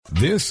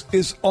This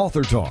is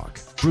Author Talk,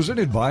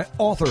 presented by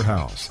Author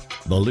House,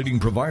 the leading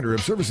provider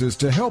of services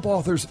to help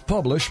authors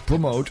publish,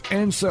 promote,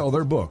 and sell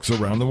their books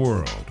around the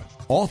world.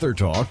 Author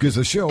Talk is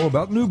a show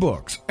about new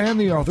books and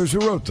the authors who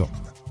wrote them.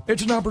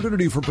 It's an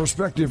opportunity for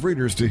prospective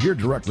readers to hear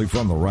directly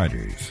from the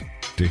writers,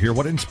 to hear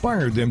what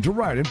inspired them to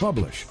write and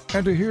publish,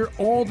 and to hear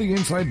all the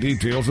inside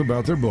details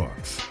about their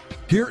books.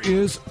 Here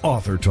is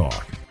Author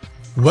Talk.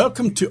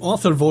 Welcome to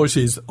Author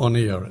Voices on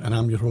Air, and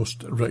I'm your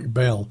host, Rick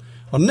Bell.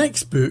 Our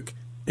next book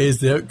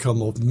is the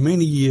outcome of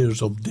many years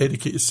of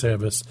dedicated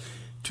service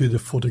to the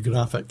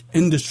photographic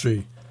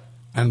industry,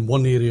 and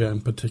one area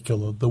in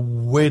particular, the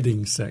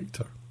wedding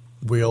sector.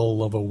 We all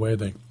love a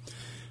wedding.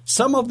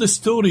 Some of the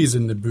stories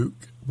in the book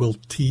will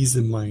tease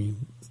the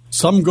mind,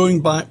 some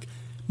going back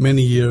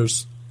many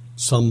years,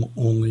 some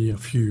only a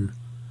few.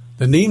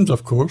 The names,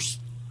 of course,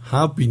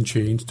 have been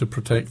changed to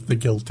protect the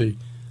guilty,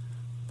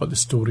 but the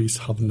stories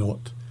have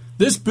not.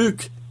 This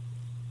book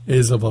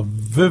is of a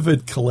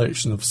vivid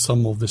collection of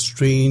some of the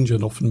strange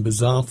and often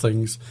bizarre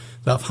things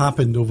that have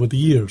happened over the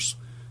years.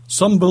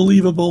 Some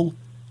believable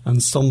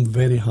and some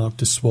very hard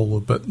to swallow,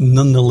 but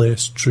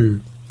nonetheless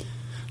true.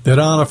 There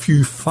are a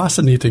few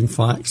fascinating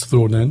facts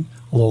thrown in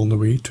along the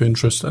way to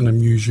interest and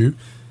amuse you.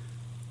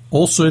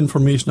 Also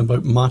information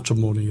about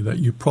matrimony that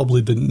you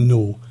probably didn't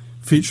know,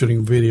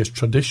 featuring various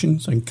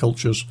traditions and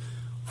cultures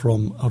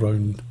from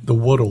around the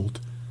world.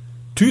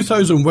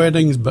 2,000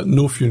 Weddings But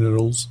No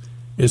Funerals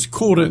is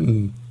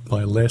co-written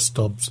by Les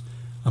Stubbs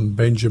and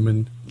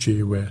Benjamin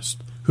J.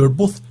 West, who are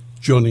both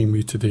joining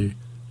me today.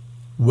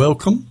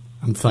 Welcome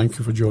and thank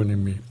you for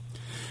joining me.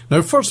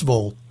 Now, first of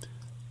all,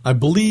 I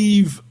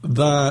believe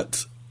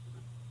that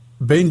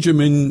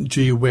Benjamin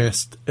J.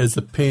 West is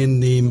the pen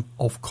name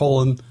of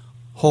Colin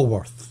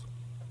Haworth.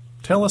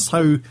 Tell us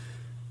how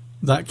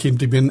that came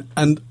to be,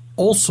 and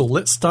also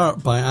let's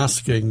start by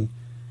asking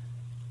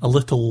a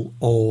little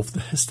of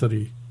the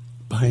history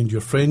behind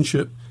your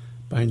friendship,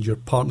 behind your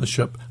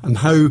partnership, and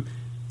how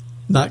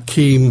that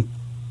came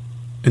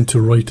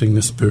into writing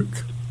this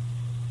book.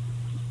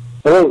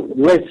 Well,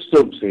 Les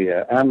Stubbs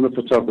here. I'm the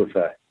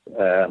photographer.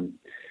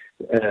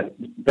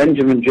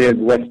 Benjamin J.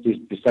 West is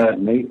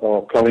beside me,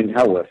 or Colin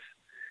Haworth,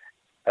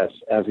 as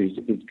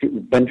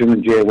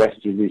Benjamin J. West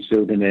is his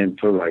pseudonym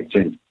for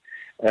writing.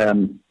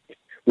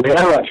 We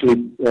are actually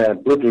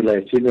blood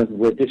related, and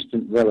we're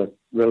distant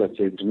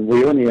relatives, and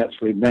we only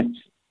actually met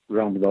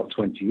around about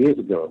 20 years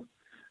ago.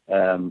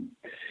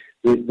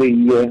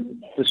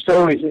 The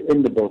stories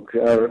in the book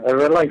are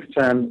a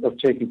lifetime of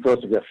taking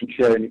photographs and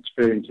sharing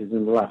experiences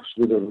and laughs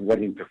with other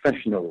wedding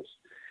professionals.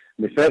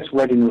 My first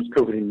wedding was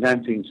covered in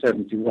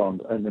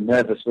 1971, and the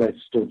nervous Les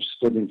Stubbs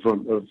stood in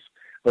front of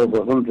over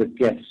 100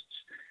 guests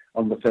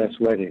on the first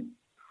wedding.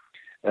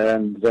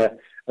 And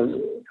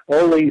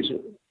all these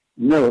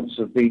notes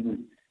have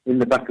been in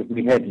the back of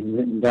my head and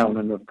written down,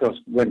 and of course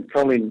when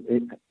Colin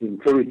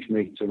encouraged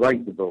me to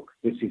write the book,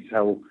 this is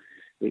how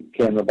it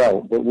came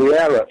about. But we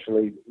are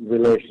actually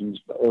relations,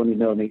 but only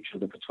known each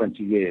other for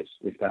 20 years,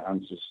 if that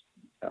answers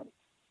that.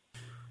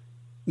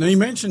 Now, you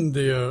mentioned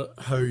there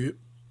how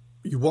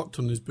you worked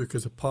on this book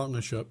as a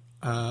partnership.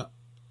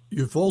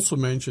 You've also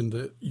mentioned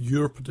that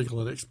your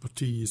particular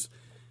expertise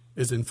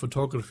is in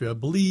photography. I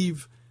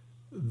believe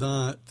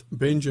that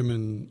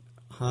Benjamin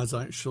has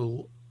a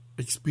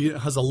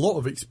lot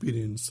of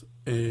experience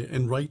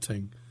in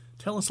writing.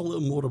 Tell us a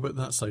little more about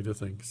that side of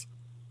things.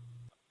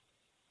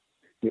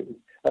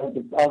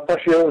 I'll pass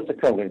you over to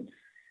Colin.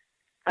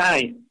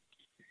 Hi.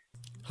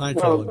 Hi,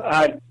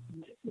 Colin.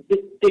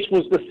 This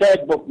was the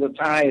third book that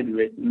I had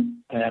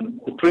written.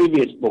 The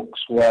previous books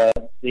were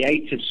The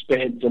Eight of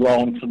Spades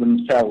Alone for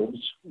Themselves,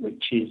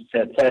 which is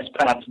the first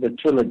part of the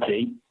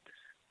trilogy.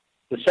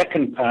 The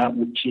second part,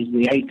 which is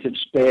The Eight of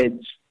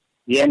Spades,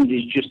 The End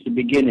is Just the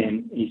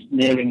Beginning, is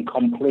nearing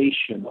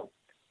completion.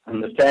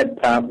 And the third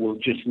part will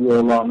just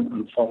roll on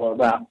and follow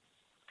that.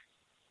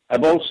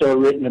 I've also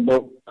written a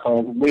book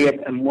called Weird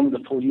and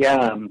Wonderful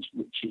Yarns,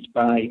 which is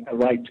by a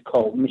writer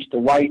called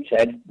Mr.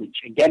 Whitehead, which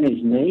again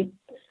is me.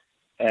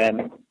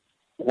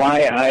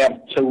 Why I have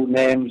two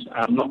names,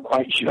 I'm not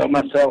quite sure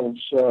myself.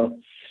 So,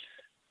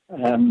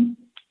 and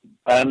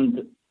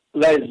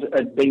Les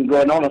had been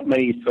going on at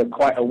me for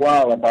quite a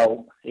while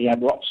about he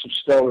had lots of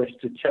stories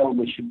to tell.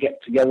 We should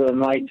get together and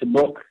write a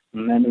book.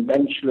 And then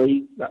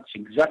eventually, that's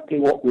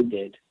exactly what we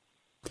did.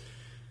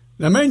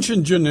 I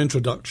mentioned during the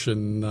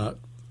introduction that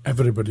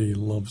everybody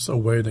loves a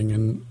wedding,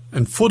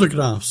 and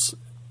photographs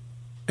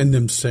in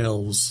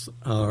themselves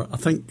are, I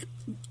think,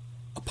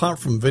 apart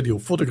from video,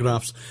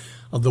 photographs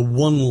are the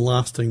one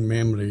lasting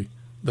memory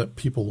that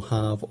people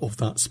have of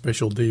that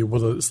special day,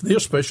 whether it's their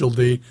special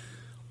day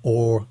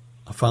or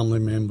a family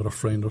member, a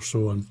friend, or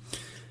so on.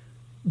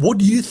 What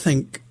do you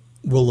think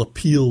will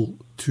appeal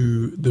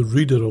to the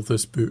reader of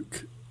this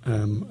book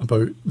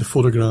about the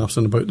photographs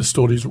and about the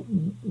stories?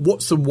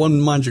 What's the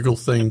one magical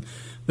thing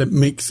that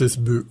makes this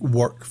book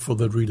work for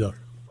the reader?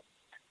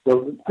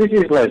 Well, this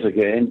is Les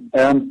again.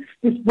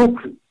 This book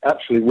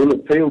actually will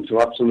appeal to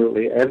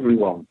absolutely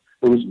everyone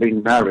who has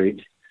been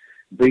married,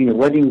 been a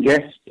wedding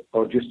guest,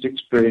 or just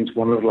experienced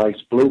one of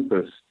life's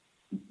bloopers.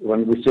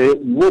 when we say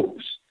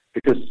whoops,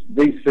 because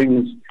these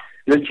things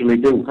literally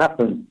do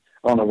happen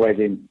on a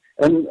wedding,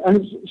 and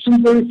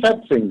some very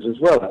sad things as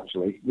well,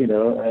 actually,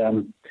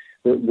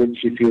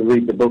 which if you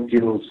read the book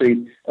you will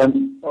see.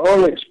 And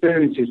all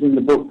experiences in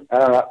the book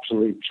are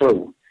absolutely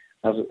true.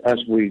 As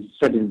we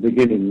said in the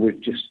beginning,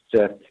 we've just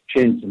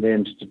changed the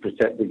names to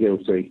protect the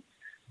guilty.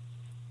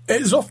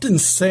 It's often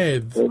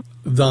said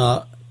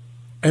that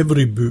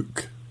every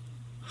book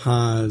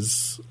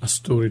has a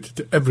story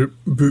every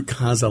book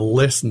has a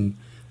lesson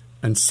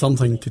and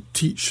something to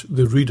teach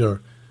the reader.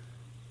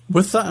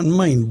 With that in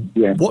mind,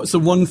 What's the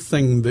one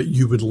thing that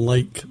you would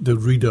like the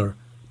reader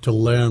to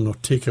learn or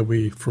take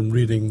away from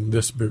reading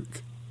this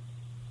book?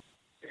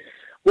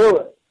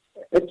 Well,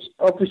 it's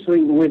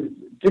obviously with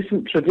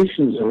different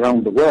traditions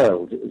around the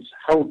world, it's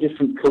how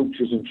different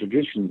cultures and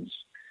traditions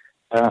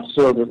are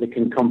so that they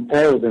can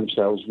compare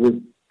themselves with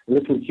a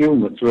little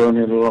humour thrown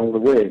in along the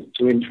way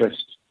to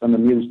interest and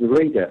amuse the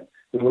reader.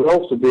 They will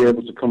also be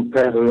able to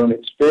compare their own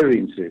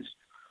experiences.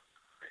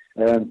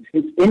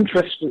 It's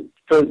interesting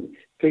for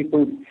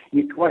people,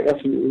 you quite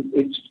often,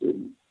 it's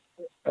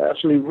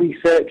actually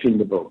researching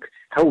the book,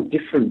 how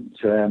different,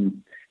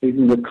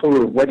 even the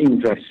colour of wedding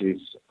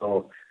dresses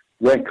or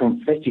where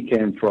confetti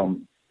came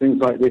from,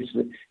 things like this.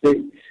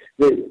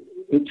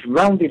 It's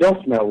rounded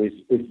off now is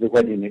the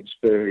wedding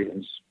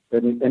experience.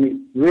 And it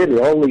really,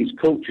 all these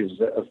cultures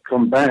that have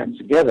combined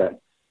together,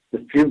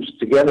 they've fused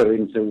together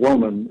into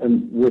one,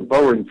 and we're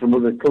borrowing from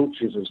other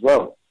cultures as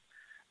well.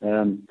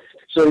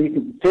 So you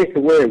can take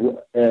away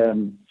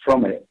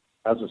from it,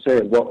 as I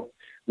say,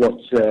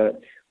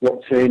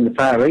 what's in the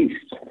Far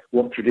East,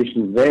 what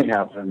traditions they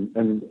have, and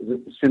the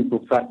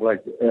simple fact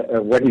like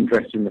a wedding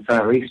dress in the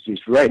Far East is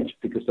red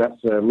because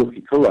that's a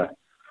lucky colour.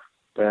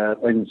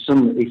 In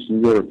some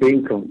Eastern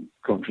European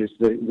countries,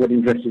 the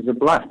wedding dresses are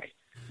black.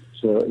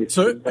 So it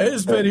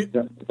is very.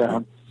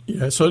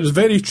 So it's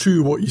very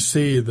true what you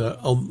say that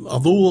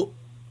although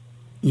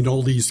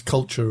all these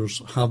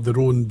cultures have their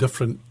own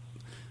different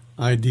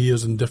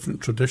ideas and different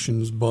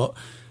traditions, but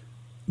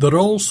there are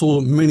also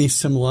many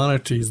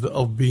similarities that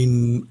have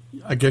been,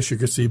 I guess you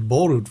could say,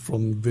 borrowed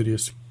from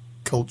various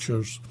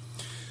cultures.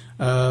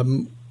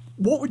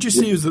 What would you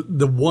say is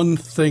the one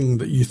thing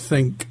that you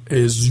think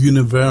is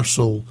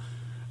universal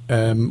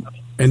in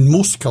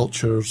most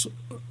cultures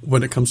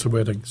when it comes to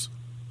weddings?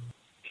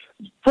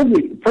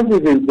 Probably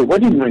the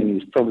wedding ring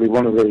is probably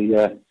one of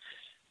the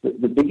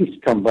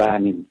biggest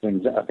combining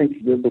things. I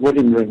think the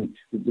wedding ring,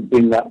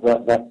 being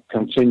that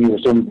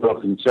continuous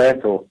unbroken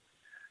circle,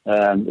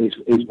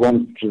 is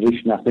one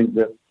tradition. I think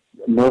that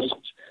most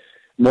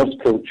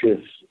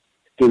cultures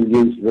do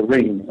use the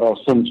ring or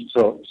some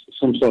sort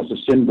of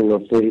symbol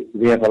of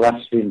the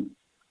everlasting,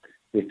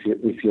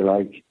 if you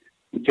like.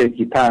 You take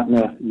your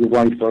partner, your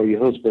wife or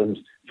your husband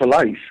for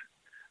life.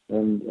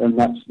 And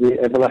that's the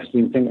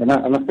everlasting thing, and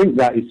I think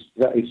that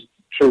is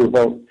true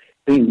about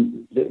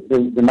being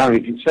the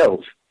marriage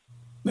itself.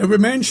 Now, we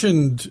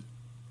mentioned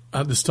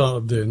at the start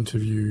of the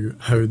interview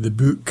how the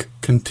book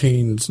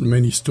contains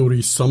many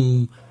stories,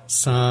 some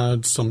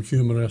sad, some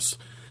humorous,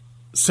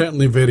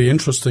 certainly very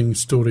interesting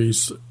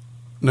stories.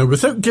 Now,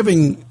 without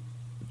giving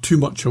too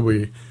much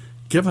away,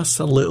 give us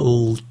a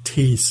little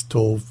taste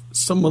of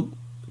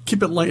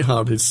keep it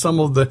lighthearted, some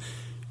of the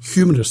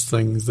humorous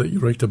things that you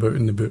write about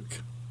in the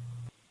book.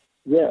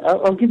 Yeah,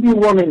 I'll give you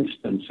one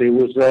instance. He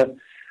was a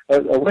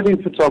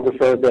wedding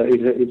photographer that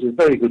is a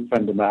very good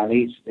friend of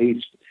mine.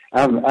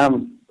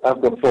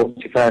 I've got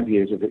 45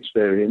 years of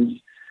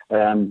experience,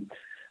 and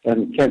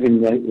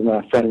Kevin,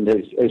 my friend,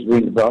 has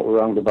been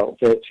around about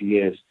 30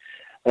 years.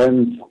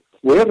 And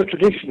we have a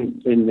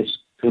tradition in this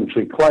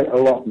country quite a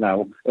lot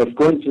now of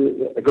going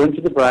to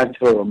the bride's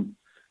home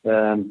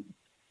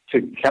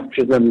to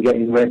capture them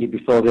getting ready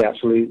before they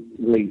actually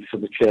leave for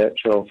the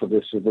church or for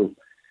the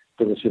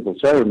civil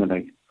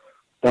ceremony.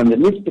 And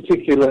in this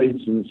particular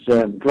instance,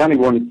 Granny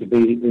wanted to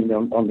be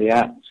on the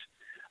act,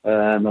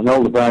 and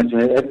all the brides,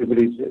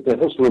 everybody's the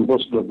hustle and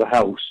bustle of the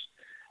house.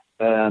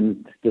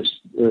 There's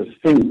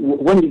things,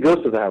 when you go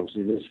to the house,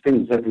 there's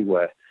things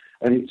everywhere,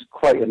 and it's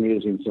quite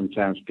amusing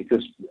sometimes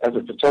because as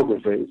a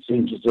photographer, it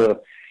seems as though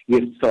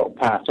you're sort of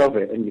part of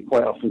it, and you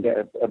quite often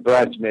get a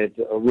bridesmaid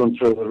that will run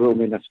through the room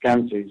in her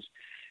scanties,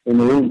 in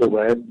her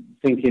underwear,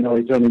 thinking, oh,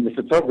 he's only the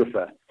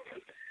photographer.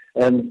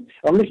 And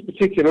on this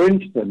particular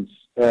instance,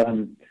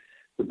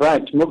 the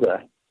bride's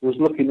mother was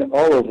looking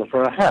all over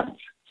for a hat.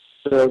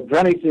 So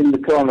Granny's in the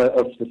corner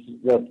of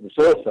the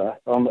sofa.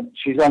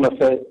 She's on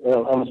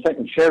a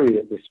second sherry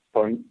at this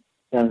point,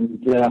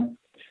 and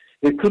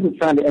they couldn't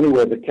find it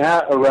anywhere. The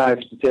car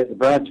arrives to take the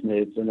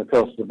bridesmaids and, of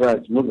course, the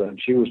bride's mother. And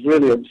she was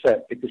really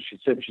upset because she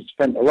said she'd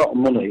spent a lot of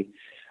money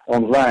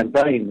online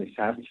buying this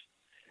hat.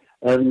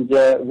 And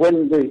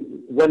when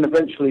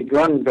eventually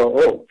Gran got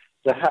up,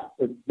 the hat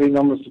had been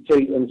on the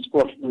settee and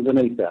squashed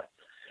underneath her.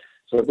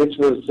 So this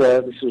was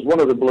one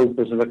of the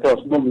bloopers, and of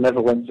course, Mum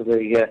never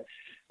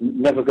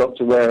never got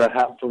to wear a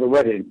hat for the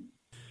wedding.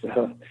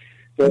 So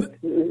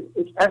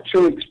it's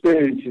actual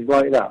experiences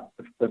like that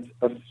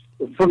are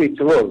funny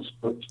to us,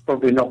 but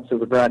probably not to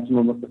the bride's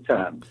mum at the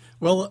time.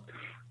 Well,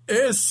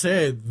 is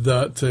said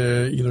that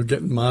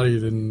getting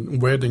married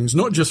and weddings,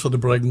 not just for the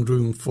bride and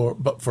groom,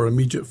 but for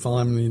immediate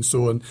family and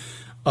so on,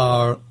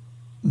 are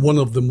one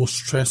of the most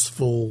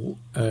stressful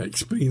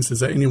experiences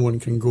that anyone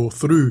can go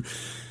through.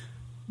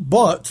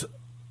 But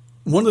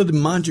one of the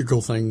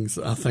magical things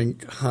I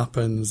think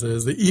happens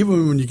is that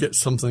even when you get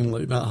something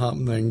like that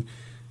happening,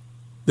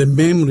 the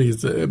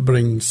memories that it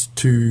brings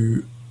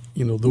to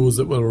those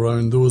that were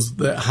around, those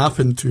that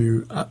happened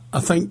to, I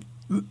think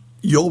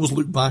you always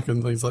look back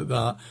on things like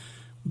that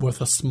with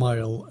a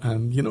smile.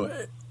 And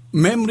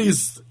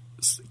memories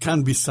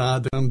can be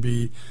sad, can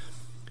be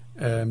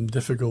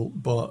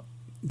difficult, but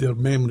they're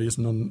memories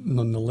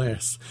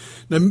nonetheless.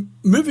 Now,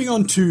 moving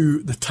on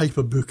to the type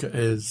of book it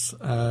is.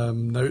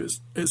 Now,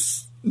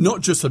 it's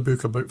not just a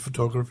book about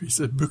photography. It's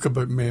a book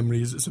about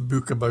memories. It's a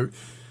book about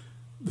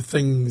the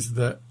things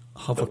that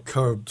have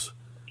occurred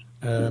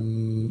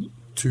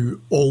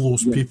to all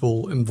those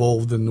people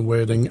involved in the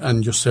wedding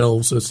and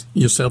yourself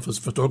as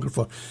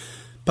photographer.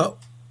 But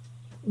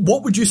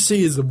what would you say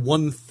is the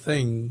one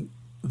thing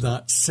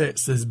that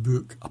sets this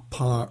book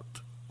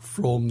apart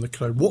from the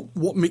crowd?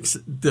 What makes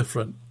it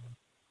different?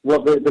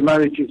 Well, the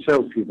marriage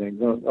itself, you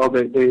think, or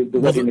the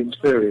wedding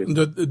experience?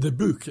 The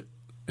book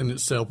in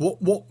itself.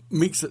 What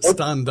makes it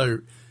stand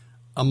out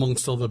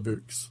amongst other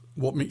books?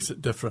 What makes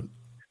it different?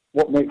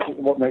 What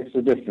makes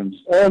the difference?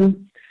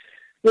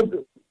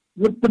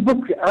 The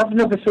book, I've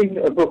never seen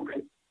a book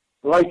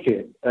like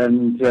it,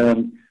 and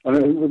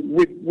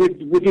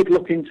we did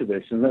look into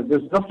this, and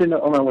there's nothing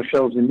on our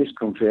shelves in this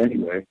country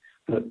anyway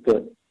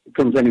that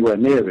comes anywhere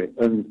near it.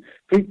 And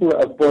people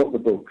that have bought the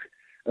book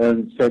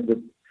and said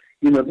that,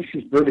 this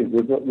is brilliant.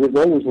 We've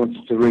always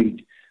wanted to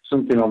read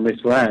something on this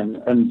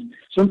line, and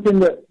something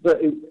that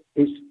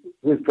is.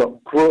 We've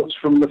got quotes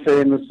from the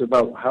famous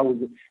about how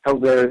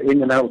they're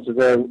in and out of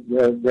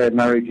their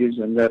marriages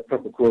and their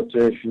proper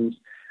quotations.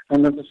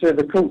 And as I say,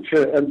 the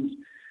culture and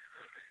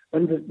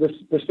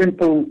the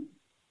simple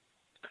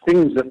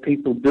things that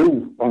people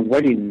do on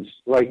weddings,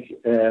 like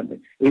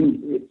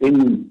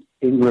in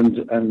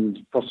England and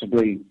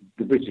possibly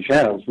the British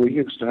Isles, we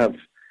used to have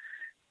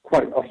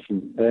quite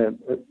often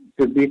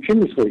the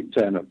chimney sweep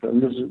turn up,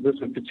 and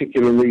there's a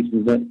particular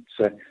reason that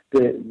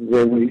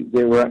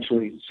they were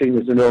actually seen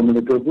as an omen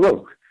of good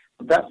luck.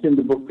 But that's in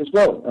the book as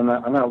well, and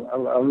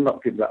I'll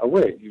not give that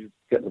away. You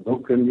get the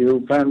book and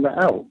you'll find that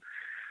out.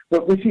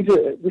 But this is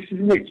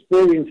an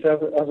experience, as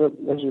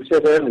we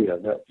said earlier,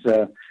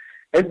 that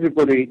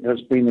everybody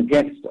has been a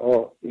guest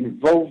or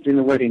involved in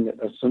a wedding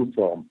of some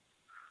form.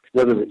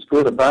 Whether it's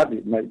good or bad,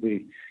 it might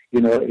be,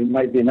 it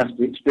might be a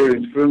nasty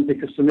experience for them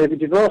because they may be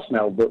divorced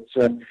now, but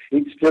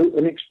it's still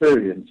an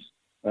experience.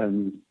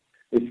 And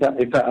if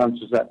that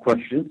answers that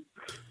question.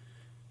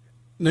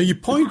 Now, you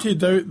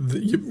pointed out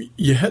that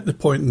you hit the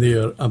point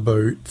there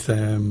about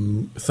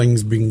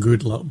things being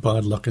good luck,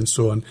 bad luck, and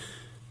so on.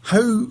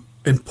 How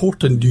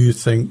important do you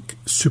think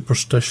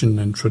superstition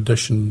and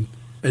tradition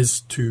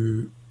is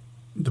to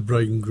the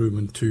bride and groom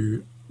and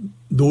to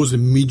those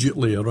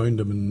immediately around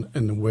them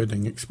in the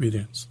wedding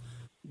experience?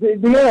 They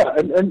are,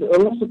 and a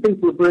lot of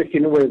people are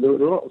breaking away. There are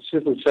a lot of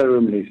civil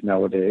ceremonies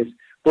nowadays,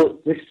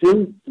 but they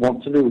still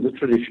want to do the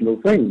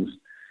traditional things.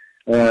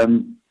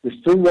 They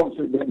still want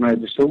to get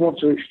married, they still want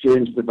to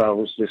exchange the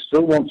vows, they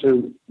still want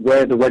to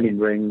wear the wedding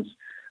rings,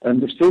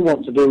 and they still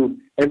want to do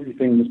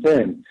everything the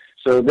same.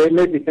 So they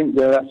maybe think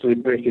they're actually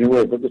breaking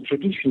away, but the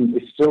tradition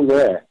is still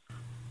there.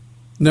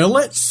 Now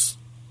let's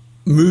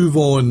move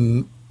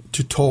on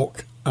to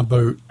talk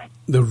about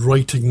the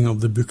writing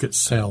of the book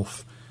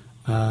itself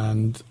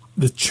and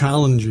the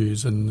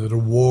challenges and the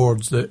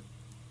rewards that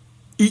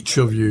each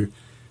of you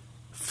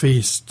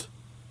faced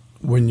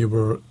when you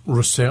were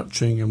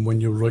researching and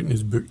when you were writing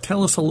this book.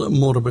 Tell us a little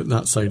more about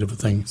that side of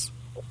things.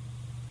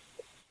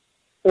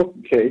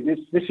 Okay,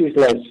 this is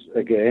Les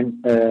again,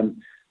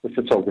 the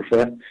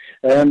photographer.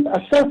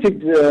 I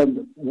started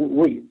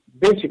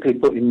basically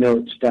putting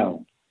notes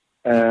down.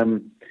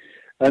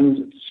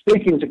 And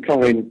speaking to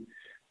Colin,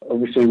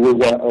 obviously we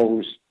were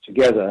always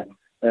together.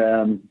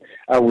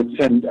 I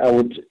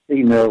would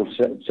email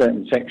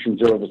certain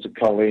sections over to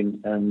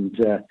Colin, and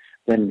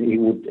then he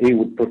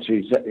would put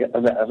his.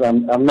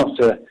 I'm not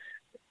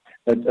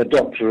a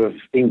doctor of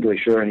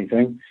English or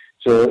anything,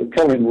 so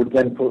Colin would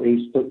then put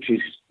his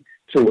touches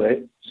to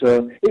it.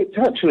 So it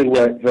actually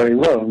worked very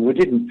well, and we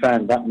didn't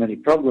find that many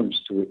problems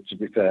to it, to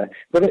be fair.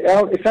 But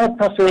if I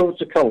pass it over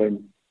to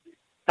Colin.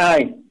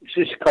 Hi,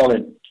 this is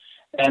Colin.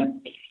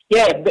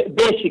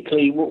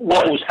 Basically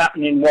what was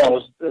happening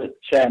was that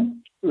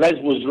Les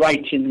was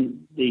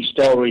writing the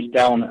stories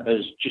down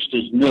as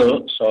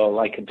notes or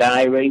like a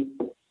diary,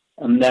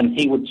 and then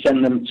he would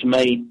send them to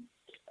me,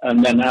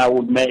 and then I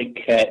would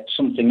make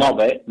something of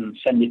it and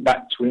send it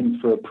back to him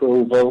for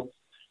approval,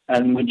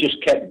 and we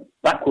just kept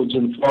backwards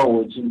and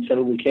forwards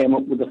until we came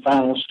up with the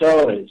final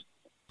stories.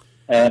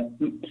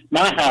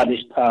 My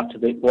hardest part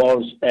of it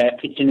was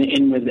fitting it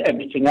in with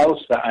everything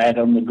else that I had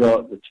on the go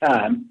at the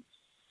time,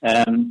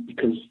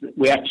 because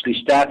we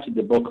actually started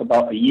the book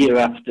about a year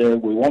after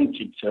we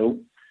wanted to,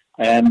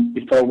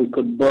 before we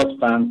could both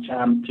find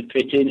time to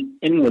fit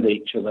in with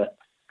each other.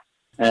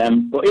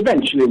 But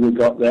eventually we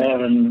got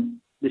there, and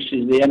this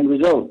is the end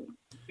result.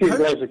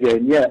 There's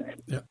again, yeah.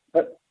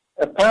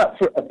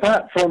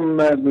 Apart from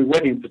my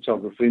wedding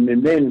photography, the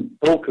main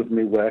bulk of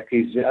my work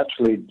is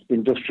actually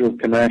industrial,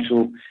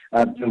 commercial,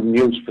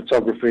 news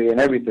photography and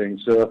everything.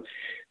 So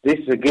this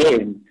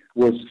again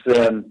was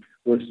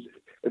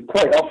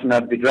quite often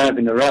I'd be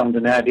driving around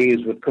and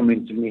ideas would come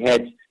into my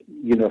head,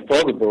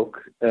 for the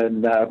book,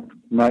 and I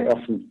might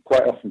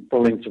quite often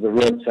pull into the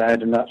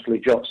roadside and actually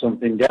jot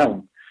something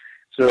down.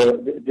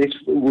 So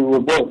we were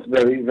both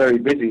very, very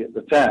busy at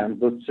the time,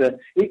 but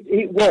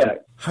it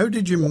worked. How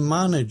did you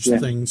manage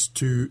things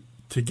to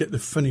get the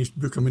finished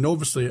book? I mean,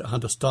 obviously it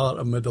had a start,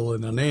 a middle,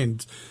 and an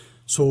end.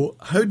 So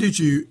how did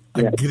you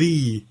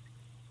agree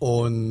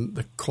on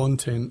the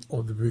content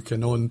of the book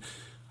and on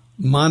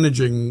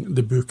managing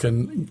the book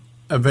and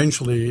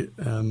eventually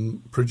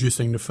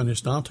producing the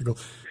finished article?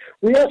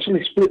 We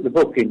actually split the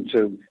book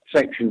into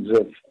sections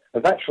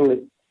of actual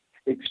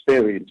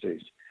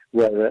experiences,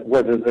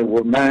 whether they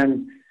were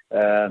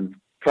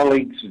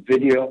colleagues,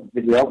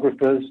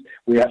 videographers.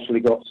 We actually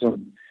got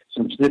some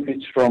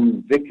snippets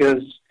from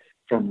vicars,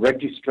 from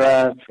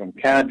registrars, from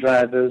car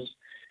drivers.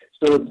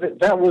 So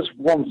that was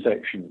one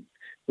section.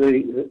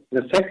 The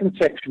second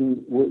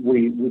section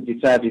we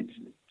decided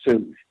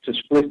to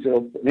split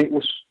up, and it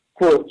was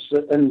quotes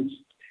and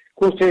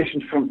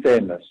quotations from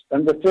famous.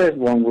 And the third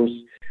one was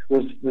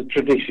the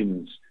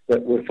traditions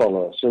that we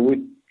follow. So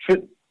we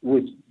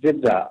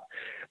did that.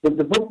 But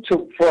the book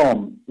took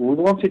form. We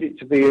wanted it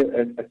to be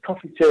a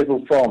coffee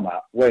table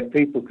format where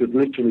people could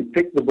literally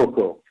pick the book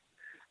up,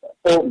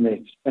 open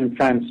it, and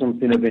find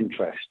something of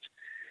interest.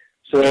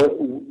 So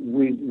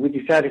we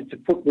decided to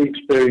put the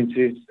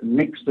experiences,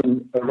 mix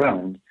them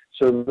around.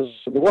 So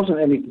there wasn't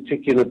any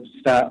particular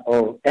start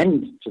or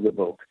end to the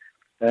book,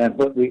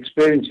 but the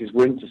experiences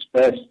were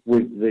interspersed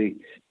with the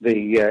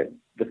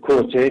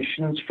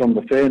quotations from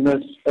the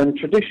famous and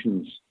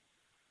traditions.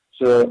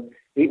 So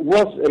it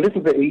was a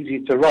little bit easier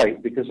to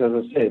write because, as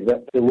I said,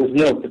 that there was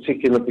no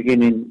particular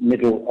beginning,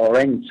 middle, or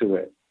end to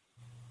it.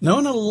 Now,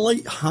 on a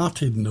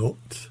light-hearted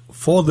note,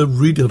 for the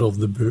reader of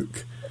the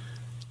book,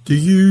 do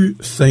you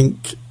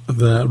think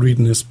that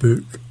reading this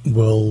book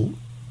will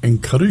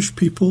encourage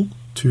people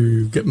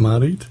to get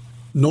married,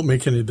 not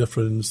make any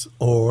difference,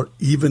 or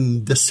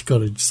even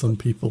discourage some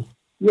people?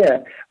 Yeah,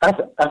 I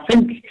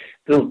think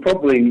there'll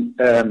probably,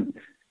 in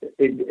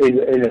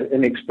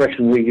an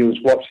expression we use,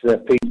 watch their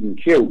P's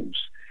and Q's.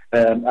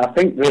 I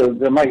think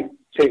they might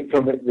take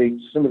from it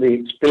some of the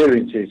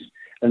experiences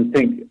and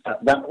think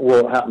that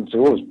won't happen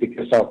to us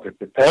because I'll be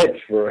prepared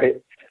for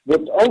it.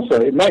 But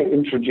also, it might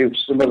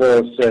introduce some of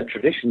those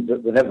traditions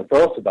that they never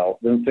thought about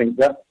and think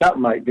that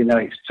might be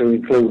nice to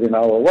include in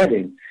our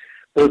wedding.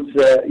 But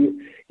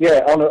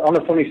on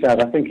a funny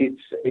side, I think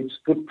it's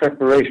good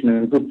preparation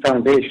and good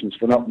foundations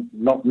for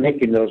not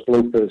making those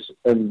bloopers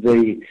and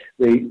the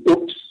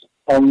oops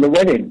on the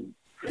wedding.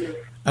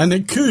 And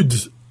it could,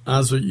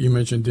 as you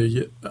mentioned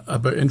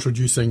about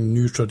introducing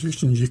new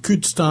traditions, you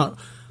could start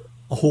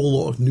a whole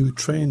lot of new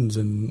trends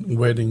in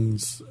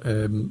weddings,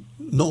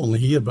 not only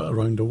here but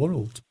around the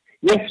world.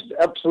 Yes,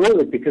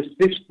 absolutely, because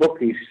this book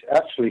is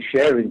actually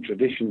sharing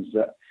traditions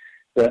that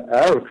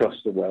are across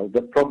the world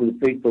that probably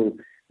people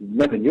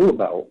never knew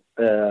about.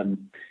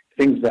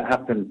 Things that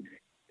happen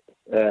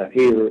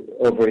here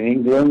over in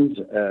England,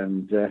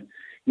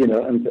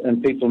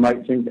 and people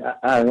might think,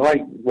 I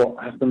like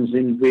what happens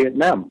in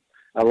Vietnam.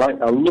 I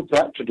love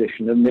that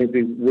tradition, and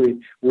maybe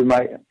we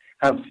might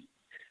have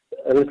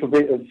a little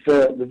bit of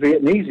the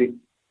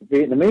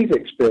Vietnamese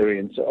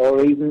experience,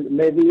 or even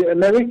maybe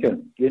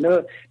American.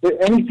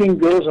 Anything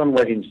goes on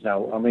weddings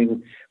now. I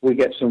mean, we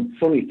get some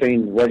funny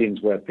themed weddings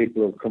where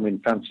people will come in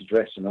fancy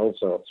dress and all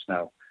sorts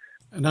now.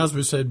 And as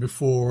we said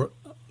before,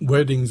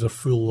 weddings are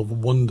full of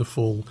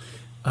wonderful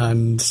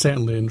and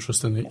certainly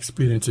interesting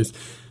experiences.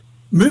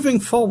 Moving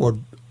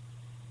forward,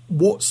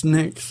 what's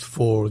next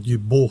for you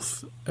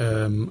both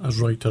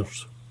as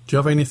writers? Do you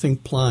have anything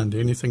planned,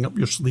 anything up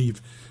your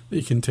sleeve that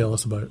you can tell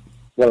us about?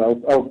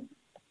 Well, I'll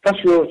pass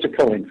you over to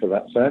Colin for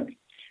that, sir.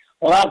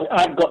 Well,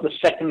 I've got the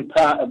second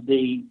part of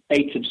the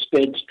Eight of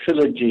Spades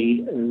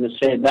trilogy. As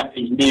I say, that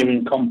is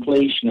nearing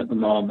completion at the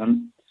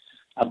moment.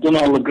 I've done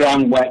all the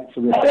groundwork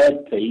for the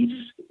third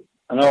piece,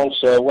 and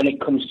also when it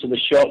comes to the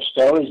short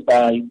stories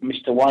by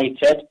Mr.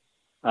 Whitehead,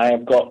 I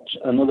have got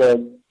another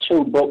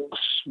 2 books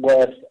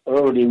worth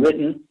already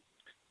written.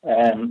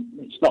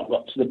 It's not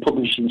got to the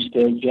publishing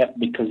stage yet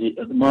because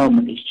at the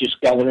moment it's just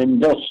gathering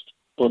dust.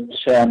 But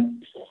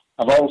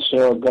I've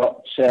also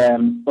got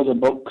other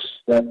books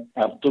that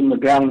I've done the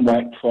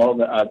groundwork for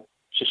that I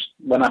just,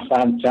 when I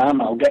find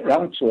time, I'll get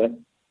round to it,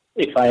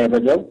 if I ever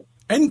do.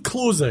 In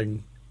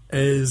closing,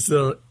 is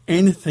there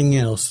anything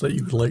else that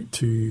you would like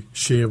to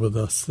share with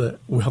us that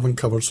we haven't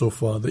covered so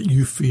far that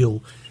you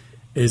feel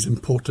is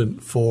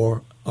important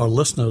for our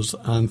listeners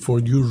and for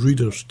your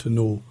readers to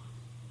know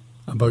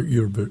about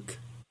your book?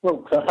 Well,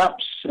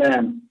 perhaps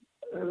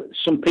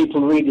some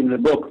people reading the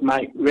book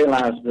might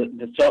realise that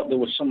they thought there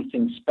was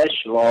something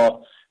special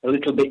or a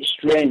little bit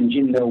strange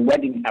in their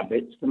wedding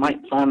habits. They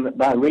might find that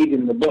by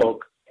reading the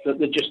book that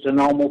they're just a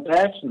normal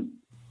person.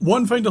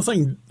 One final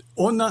thing.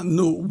 On that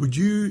note, would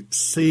you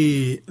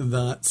say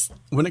that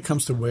when it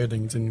comes to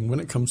weddings and when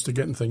it comes to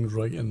getting things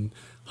right and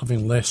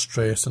having less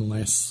stress and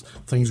less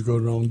things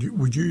going wrong,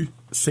 would you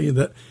say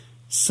that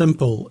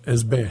simple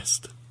is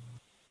best?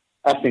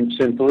 I think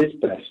simple is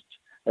best.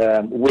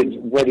 With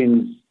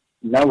weddings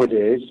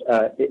nowadays,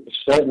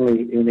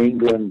 certainly in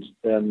England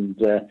and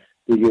the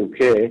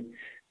UK,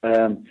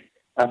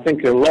 I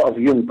think a lot of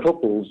young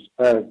couples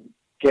are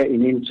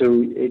getting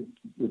into it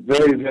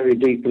very, very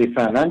deeply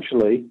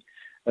financially.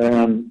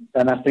 And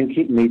I think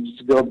it needs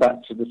to go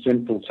back to the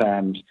simple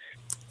times.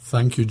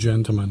 Thank you,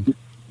 gentlemen.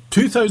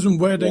 2,000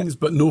 Weddings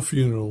But No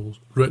Funerals,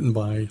 written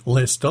by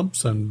Les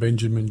Stubbs and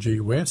Benjamin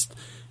J. West,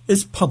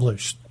 is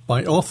published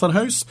by Author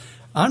House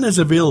and is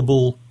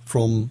available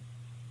from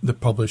the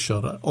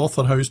publisher at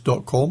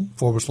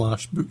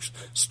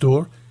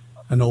authorhouse.com/bookstore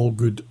and all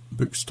good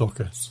book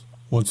stockists.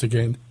 Once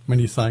again,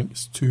 many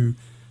thanks to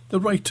the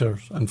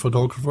writers and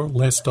photographer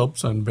Les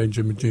Stubbs and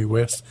Benjamin J.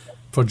 West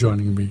for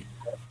joining me.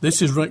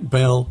 This is Rick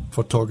Bell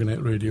for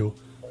Toginet Radio.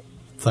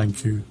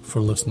 Thank you for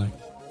listening.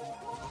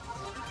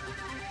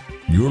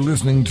 You're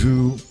listening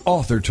to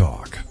Author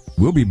Talk.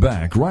 We'll be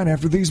back right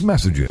after these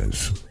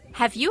messages.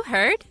 Have you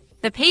heard?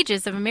 The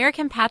pages of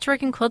American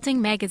Patchwork and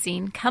Quilting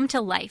magazine come to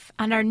life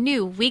on our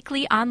new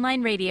weekly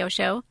online radio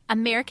show,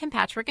 American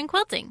Patchwork and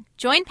Quilting.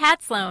 Join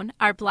Pat Sloan,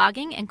 our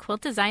blogging and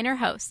quilt designer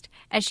host,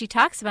 as she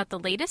talks about the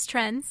latest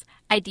trends,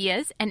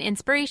 ideas, and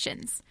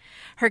inspirations.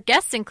 Her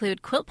guests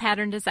include quilt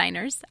pattern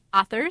designers,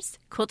 authors,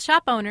 quilt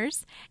shop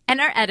owners, and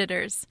our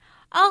editors,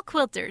 all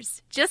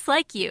quilters, just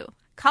like you.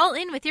 Call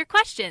in with your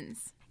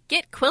questions.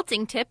 Get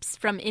quilting tips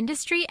from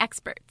industry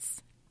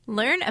experts.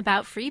 Learn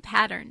about free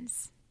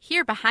patterns.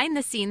 Hear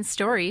behind-the-scenes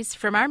stories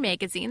from our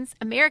magazines,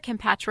 American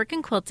Patchwork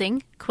and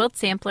Quilting, Quilt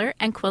Sampler,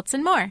 and Quilts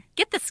and More.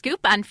 Get the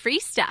scoop on free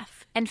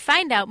stuff and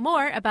find out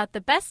more about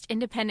the best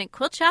independent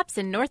quilt shops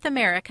in North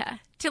America.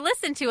 To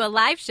listen to a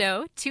live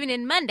show, tune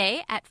in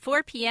Monday at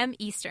 4 p.m.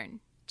 Eastern.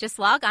 Just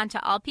log on to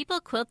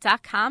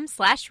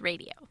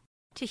allpeoplequilt.com/radio.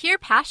 To hear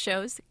past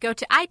shows, go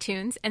to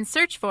iTunes and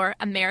search for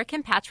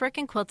American Patchwork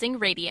and Quilting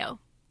Radio.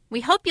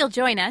 We hope you'll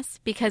join us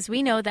because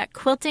we know that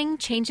quilting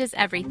changes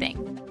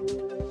everything.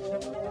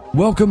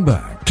 Welcome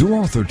back to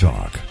Author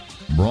Talk,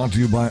 brought to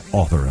you by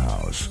Author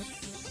House,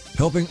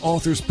 helping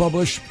authors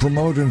publish,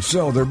 promote, and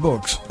sell their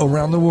books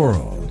around the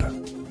world.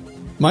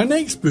 My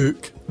next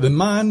book, The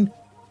Man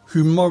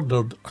Who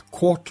Murdered a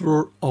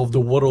Quarter of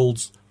the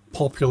World's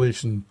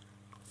Population,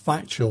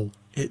 factual,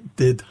 it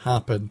did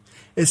happen,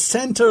 is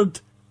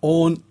centred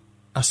on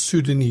a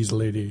Sudanese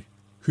lady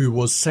who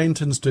was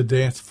sentenced to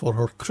death for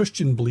her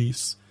Christian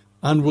beliefs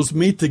and was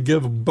made to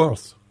give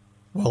birth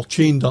while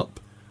chained up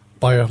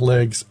by her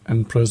legs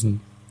in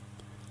prison.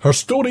 Her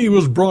story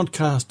was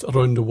broadcast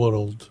around the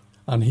world,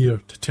 and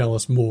here to tell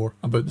us more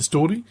about the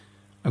story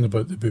and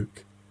about the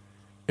book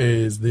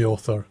is the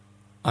author,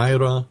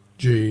 Ira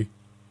J.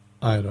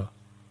 Ira.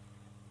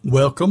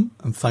 Welcome,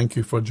 and thank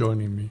you for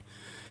joining me.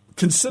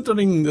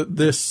 Considering that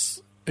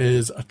this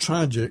is a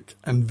tragic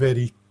and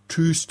very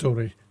true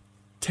story,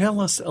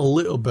 tell us a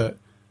little bit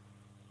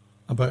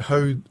about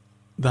how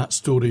that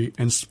story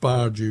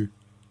inspired you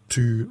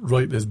to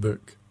write this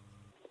book.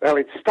 Well,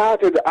 it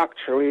started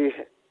actually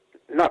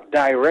not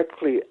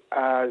directly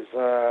as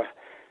the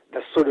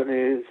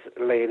Sudanese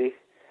lady,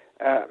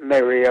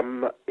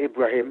 Miriam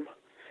Ibrahim,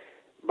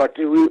 but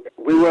we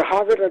were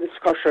having a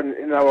discussion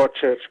in our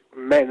church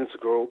men's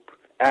group,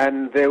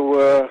 and they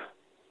were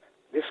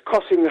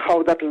discussing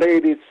how that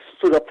lady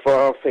stood up for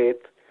her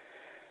faith,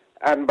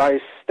 and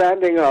by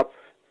standing up,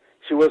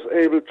 she was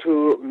able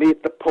to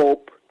meet the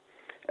Pope,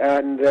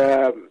 and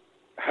her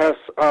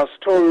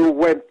story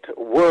went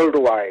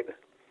worldwide.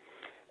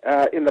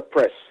 In the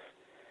press.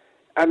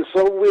 And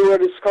so we were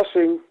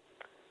discussing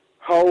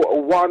how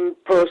one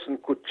person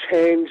could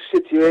change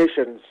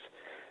situations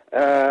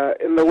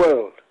in the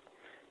world.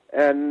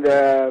 And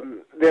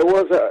there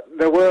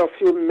were a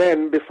few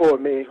men before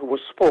me who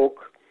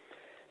spoke,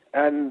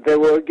 and they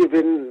were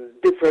giving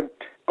different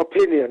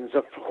opinions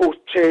of who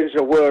changed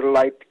the world,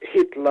 like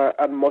Hitler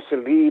and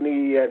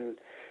Mussolini and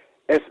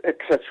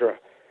etc.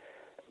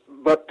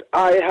 But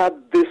I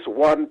had this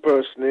one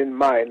person in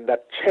mind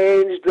that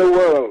changed the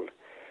world.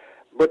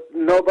 But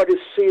nobody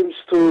seems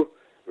to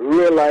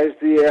realize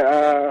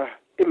the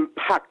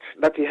impact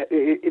that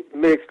it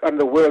makes on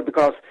the world,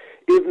 because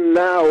even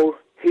now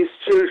his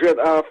children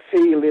are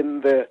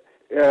feeling the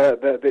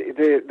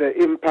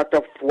impact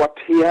of what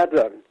he had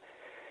done.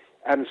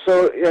 And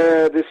so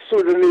the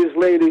Sudanese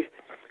lady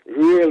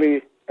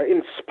really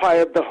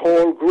inspired the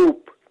whole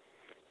group.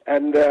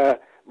 And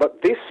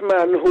but this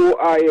man who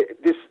I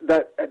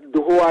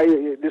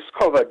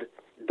discovered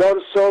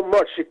done so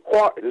much, he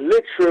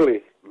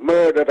literally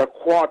murdered a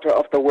quarter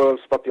of the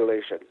world's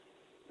population.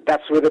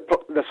 That's where the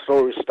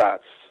story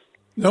starts.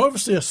 Now,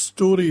 obviously a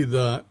story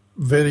that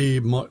very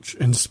much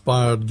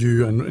inspired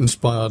you and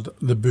inspired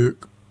the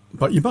book.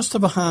 But you must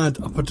have had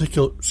a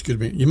particular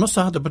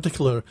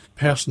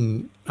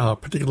person, a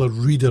particular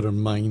reader in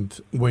mind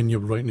when you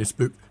were writing this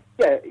book.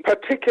 Yeah,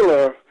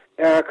 particular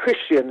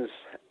Christians,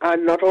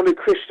 and not only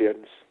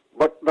Christians,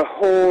 but the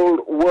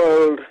whole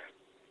world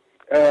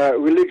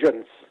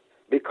religions,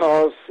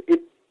 because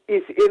it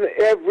is in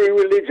every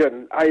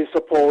religion, I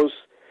suppose,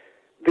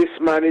 this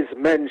man is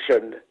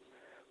mentioned,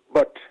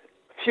 but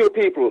few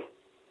people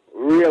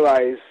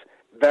realize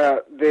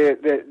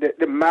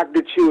the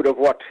magnitude of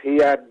what he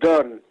had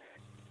done.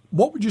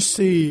 What would you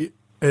say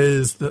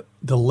is the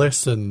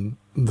lesson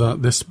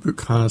that this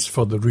book has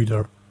for the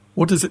reader?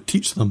 What does it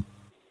teach them?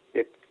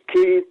 The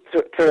key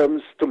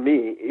terms to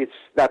me is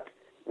that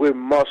we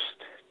must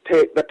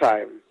take the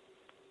time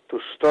to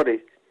study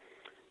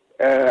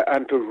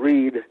and to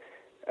read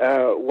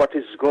what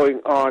is going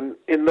on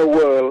in the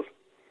world,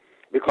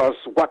 because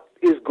what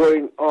is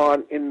going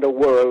on in the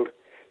world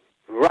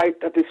right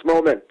at this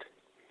moment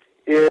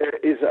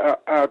is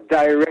a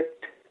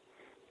direct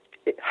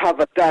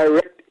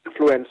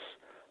influence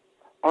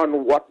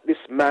on what this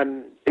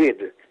man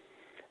did.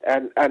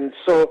 And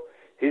so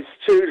his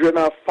children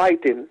are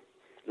fighting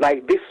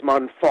like this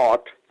man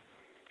fought,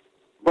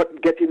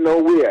 but getting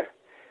nowhere.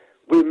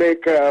 We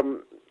make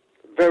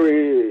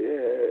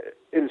very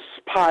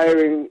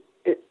inspiring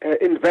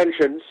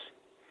inventions,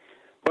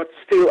 but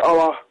still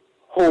our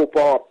hope,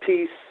 our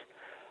peace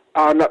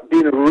are not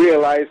being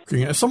realized.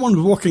 If someone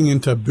was walking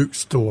into a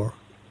bookstore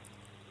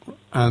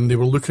and they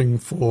were looking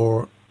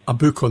for a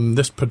book on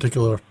this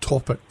particular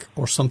topic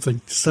or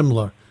something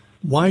similar,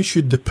 why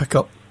should they pick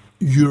up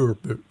your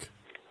book?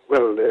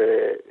 Well,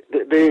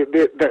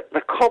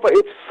 the cover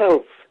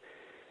itself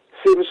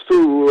seems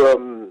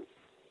to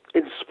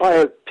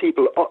inspire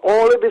people.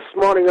 Only this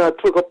morning I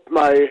took up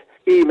my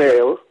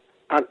email,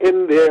 and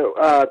in there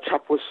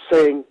chap was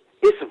saying,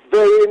 it's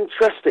very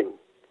interesting,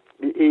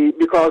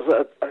 because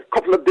a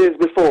couple of days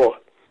before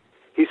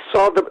he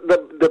saw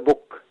the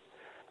book,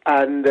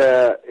 and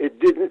he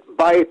didn't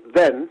buy it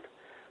then,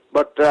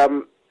 but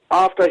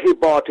after he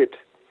bought it,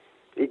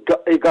 he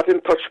got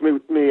in touch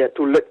with me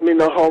to let me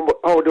know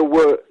how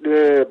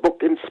the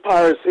book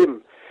inspires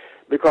him,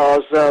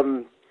 because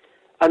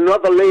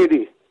another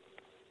lady,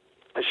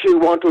 she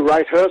wanted to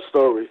write her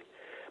story,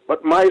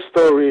 but my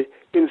story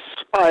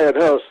inspired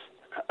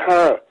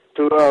her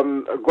to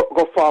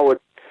go forward,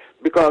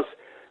 because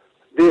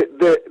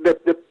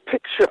the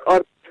picture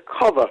on the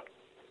cover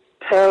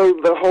tells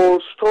the whole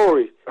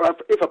story.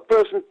 If a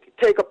person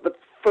take up the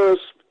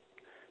first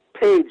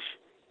page,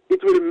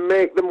 it will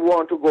make them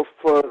want to go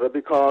further,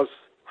 because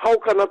how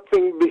can a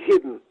thing be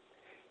hidden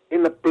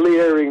in a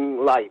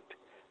blaring light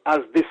as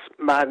this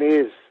man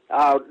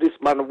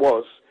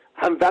was?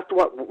 And that's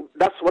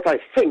what I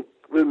think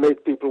will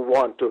make people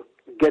want to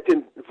get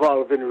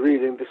involved in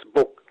reading this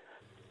book.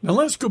 Now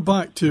let's go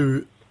back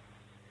to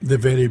the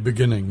very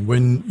beginning,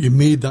 when you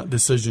made that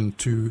decision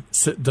to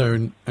sit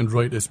down and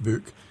write this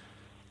book.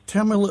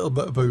 Tell me a little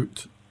bit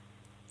about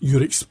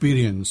your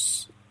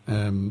experience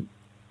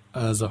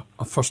as a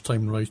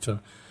first-time writer.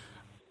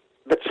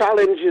 The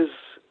challenge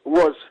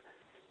was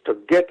to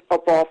get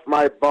up off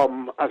my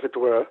bum, as it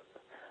were.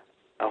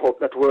 I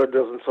hope that word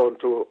doesn't sound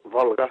too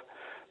vulgar.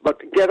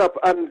 But get up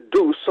and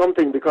do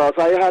something, because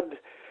I had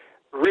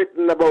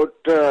written about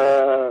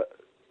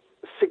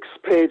 6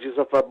 pages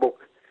of a book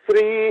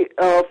 3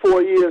 or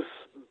 4 years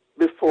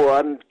before,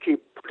 and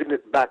keep putting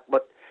it back.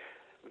 But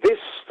this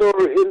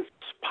story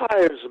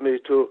inspires me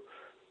to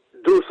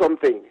do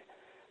something.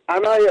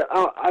 And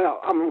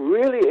I'm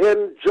really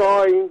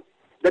enjoying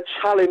the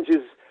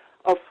challenges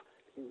of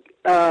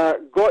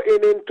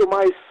going into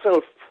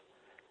myself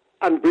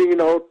and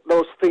bringing out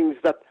those things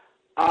that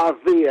are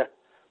there.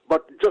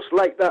 But just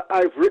like that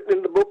I've written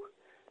in the book,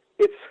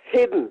 it's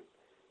hidden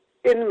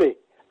in me.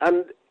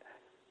 And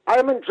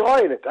I'm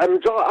enjoying it. I'm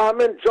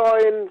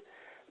enjoying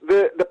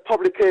the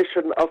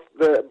publication of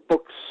the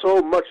book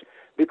so much,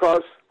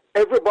 because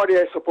everybody,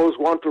 I suppose,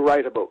 want to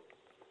write a book.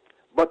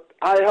 But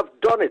I have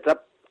done it.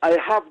 I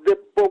have the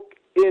book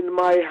in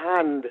my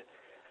hand,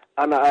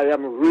 and I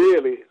am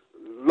really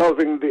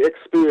loving the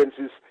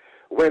experiences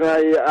when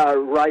I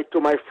write to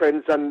my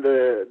friends on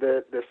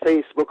the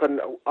Facebook and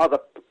other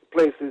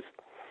places.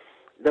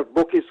 The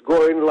book is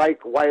going like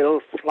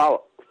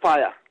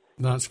wildfire.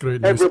 That's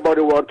great news.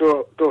 Everybody want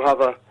to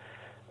have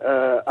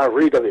a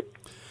read of it.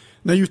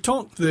 Now, you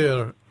talked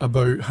there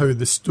about how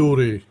the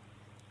story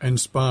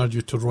inspired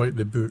you to write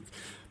the book,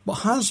 but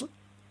has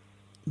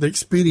the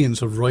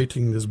experience of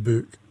writing this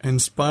book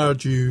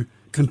inspired you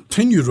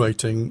continue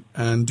writing,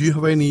 and do you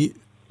have any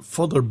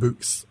further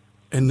books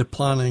in the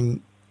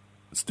planning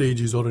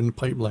stages or in the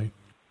pipeline?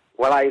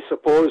 Well, I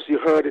suppose you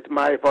heard it in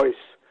my voice,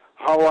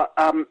 how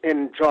I'm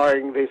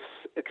enjoying this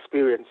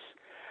experience.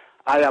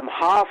 I am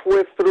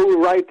halfway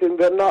through writing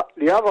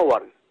the other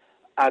one,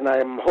 and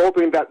I'm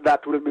hoping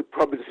that will be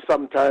probably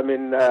sometime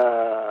in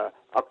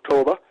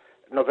October,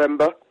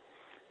 November,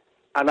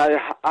 and I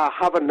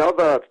have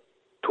another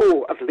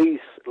 2 at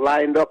least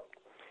lined up.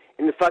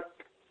 In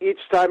fact, each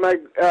time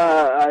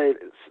I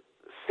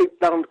sit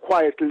down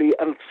quietly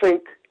and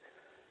think,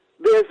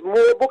 there's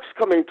more books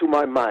coming to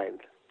my mind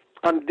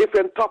on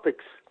different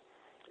topics,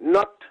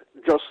 not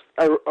just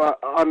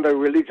on the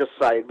religious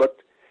side, but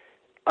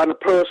on a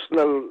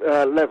personal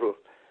level.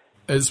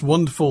 It's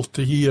wonderful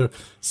to hear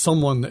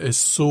someone that is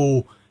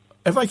so,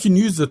 if I can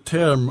use the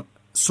term,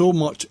 so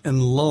much in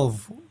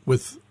love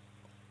with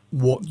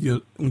what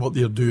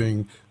they're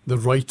doing, the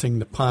writing,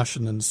 the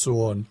passion, and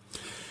so on.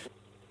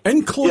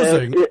 In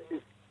closing,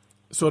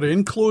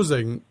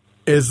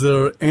 is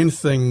there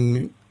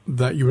anything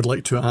that you would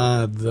like to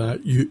add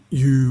that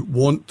you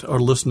want our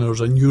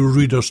listeners and your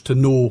readers to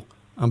know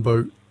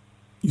about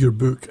your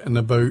book and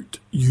about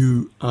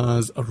you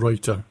as a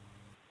writer?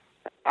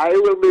 I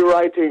will be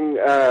writing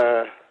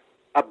a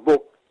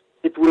book.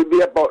 It will be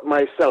about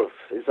myself.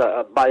 It's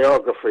a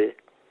biography,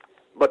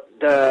 but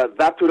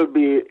that will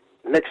be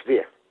next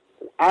year.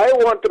 I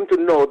want them to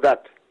know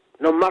that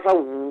no matter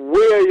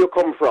where you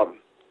come from,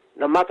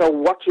 no matter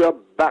what your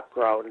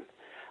background,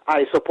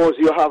 I suppose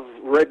you have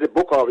read the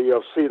book or you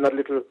have seen a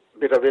little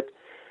bit of it,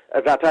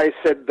 that I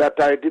said that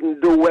I didn't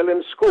do well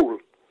in school.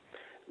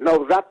 Now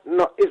that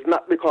is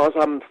not because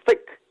I'm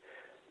thick,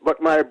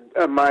 but my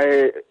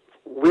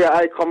where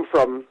I come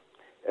from,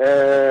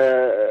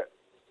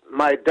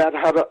 my dad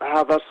had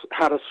a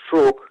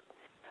stroke,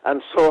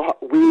 and so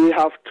we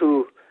have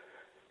to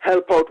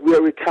help out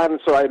where we can.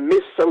 So I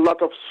miss a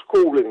lot of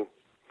schooling,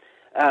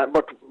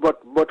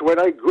 but when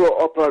I grow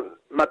up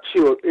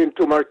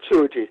into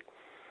maturity,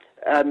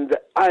 and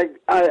I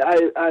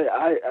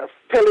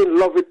fell in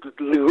love with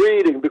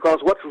reading,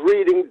 because what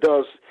reading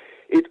does,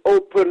 it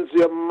opens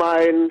your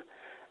mind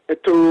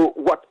to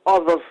what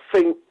others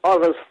think,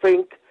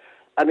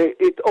 and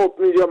it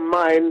opens your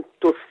mind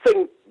to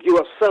think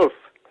yourself,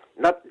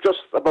 not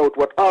just about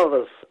what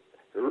others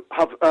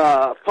have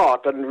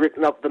thought and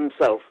written of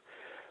themselves.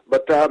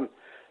 But this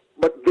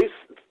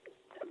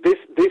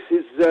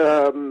is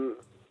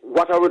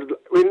what I would.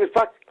 In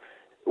fact,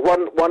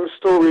 one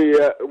story.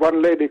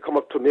 One lady come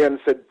up to me and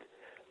said,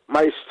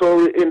 my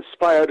story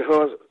inspired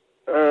her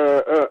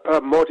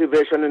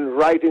motivation in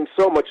writing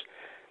so much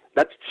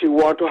that she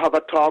want to have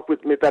a talk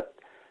with me, that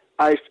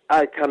I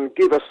can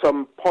give her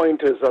some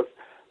pointers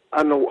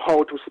on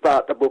how to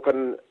start the book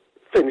and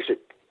finish it.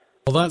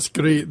 Well, that's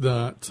great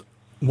that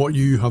what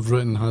you have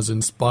written has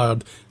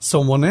inspired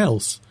someone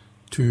else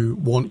to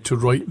want to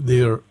write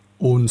their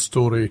own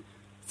story.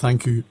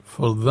 Thank you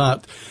for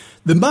that.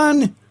 The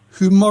Man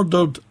Who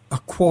Murdered a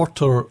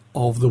Quarter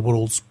of the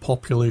World's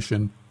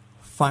Population,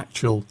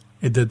 factual,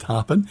 it did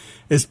happen,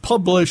 is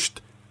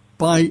published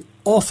by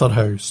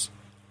Authorhouse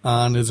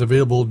and is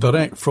available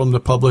direct from the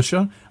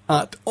publisher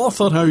at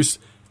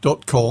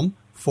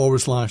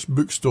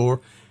authorhouse.com/bookstore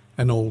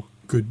and all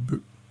good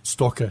book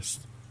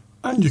stockists.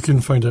 And you can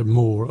find out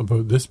more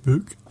about this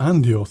book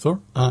and the author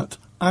at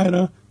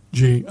ira.com.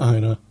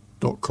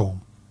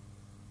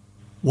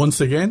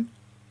 Once again,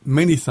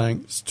 many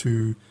thanks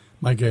to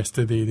my guest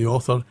today, the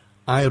author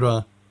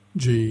Ira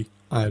J.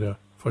 Ira,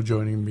 for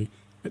joining me.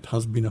 It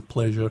has been a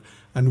pleasure,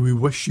 and we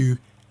wish you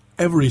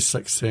every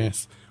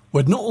success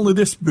with not only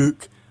this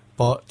book,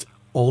 but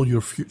all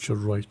your future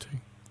writing.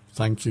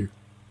 Thank you.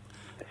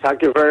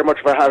 Thank you very much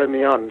for having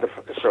me on the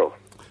show.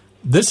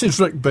 This is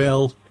Rick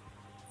Bell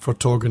for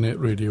Toginet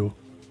Radio.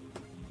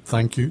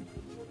 Thank you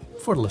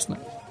for listening.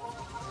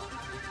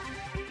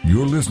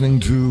 You're listening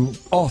to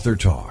Author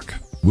Talk.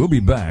 We'll be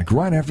back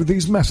right after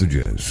these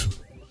messages.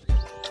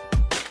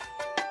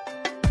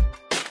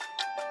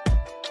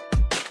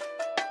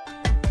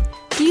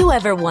 Do you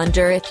ever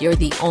wonder if you're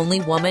the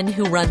only woman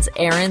who runs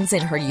errands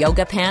in her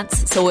yoga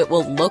pants so it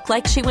will look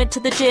like she went to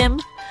the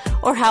gym?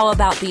 Or how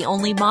about the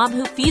only mom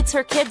who feeds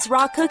her kids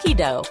raw cookie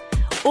dough?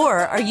 Or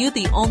are you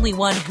the only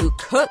one who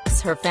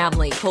cooks her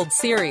family cold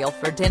cereal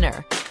for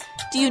dinner?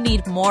 Do you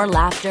need more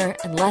laughter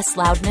and less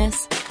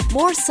loudness?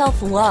 More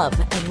self-love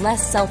and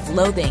less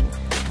self-loathing?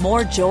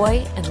 More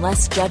joy and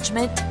less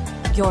judgment?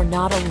 You're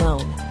not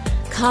alone.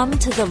 Come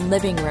to the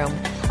living room,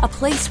 a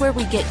place where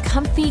we get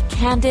comfy,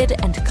 candid,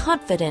 and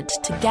confident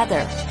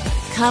together.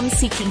 Come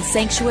seeking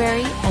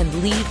sanctuary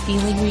and leave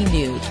feeling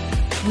renewed.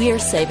 We're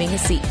saving a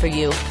seat for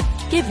you.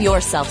 Give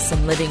yourself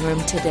some living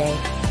room today.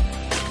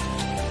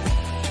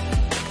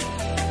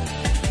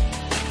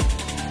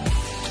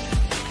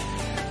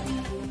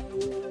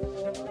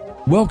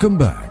 Welcome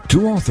back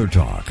to Author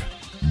Talk,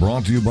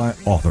 brought to you by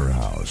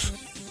Authorhouse,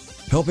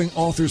 helping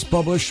authors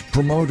publish,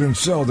 promote, and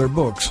sell their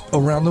books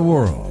around the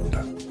world.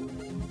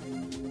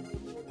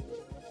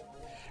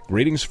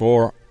 Greetings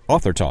for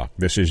Author Talk.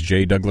 This is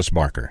J. Douglas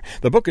Barker.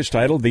 The book is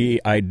titled The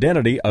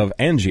Identity of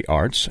Angie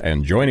Arts,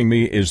 and joining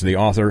me is the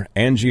author,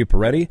 Angie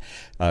Peretti.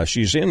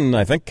 She's in,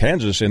 I think,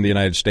 Kansas in the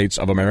United States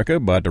of America,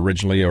 but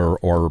originally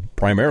or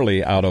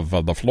primarily out of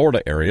the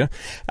Florida area.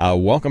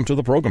 Welcome to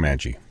the program,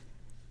 Angie.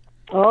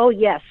 Oh,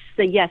 yes.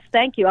 Yes,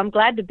 thank you. I'm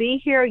glad to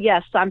be here.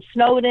 Yes, I'm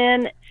snowed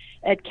in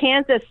at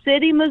Kansas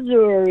City,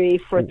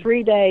 Missouri for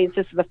 3 days.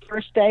 This is the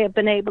first day I've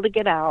been able to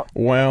get out.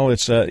 Well,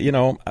 it's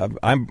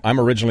I'm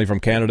originally from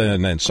Canada,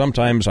 and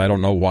sometimes I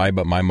don't know why,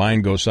 but my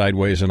mind goes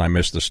sideways and I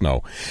miss the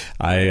snow.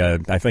 I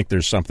think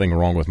there's something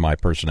wrong with my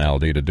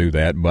personality to do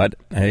that, but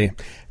hey.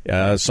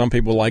 Some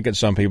people like it,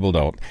 some people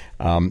don't.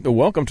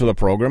 Welcome to the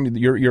program.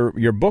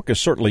 Your book is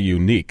certainly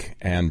unique,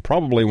 and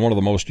probably one of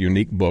the most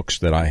unique books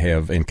that I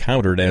have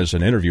encountered as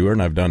an interviewer,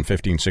 and I've done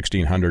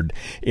 1,600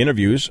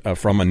 interviews.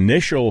 From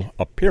initial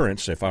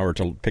appearance, if I were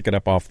to pick it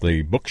up off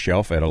the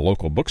bookshelf at a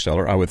local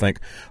bookseller, I would think,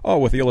 oh,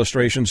 with the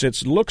illustrations,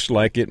 it looks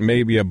like it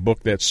may be a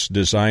book that's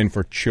designed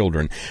for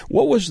children.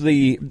 What was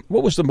the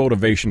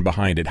motivation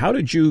behind it? How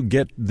did you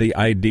get the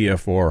idea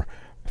for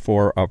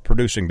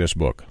producing this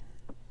book?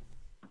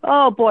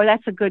 Oh, boy,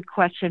 that's a good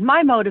question.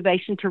 My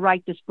motivation to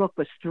write this book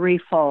was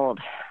threefold.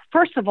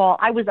 First of all,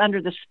 I was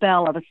under the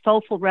spell of a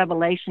soulful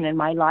revelation in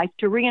my life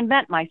to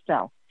reinvent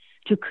myself,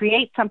 to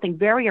create something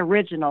very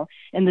original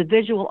in the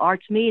visual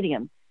arts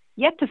medium,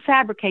 yet to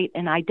fabricate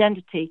an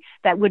identity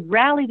that would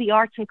rally the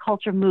arts and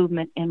culture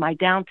movement in my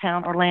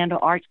downtown Orlando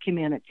arts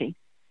community,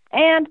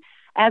 and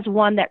as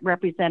one that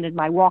represented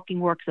my walking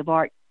works of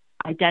art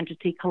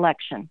identity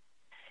collection.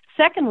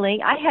 Secondly,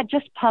 I had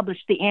just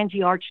published the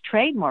Angie Arts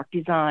trademark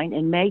design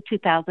in May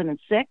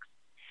 2006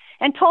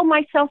 and told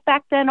myself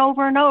back then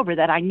over and over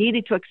that I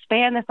needed to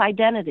expand this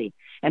identity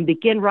and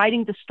begin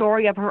writing the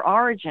story of her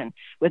origin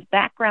with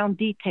background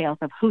details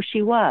of who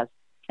she was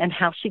and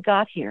how she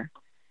got here.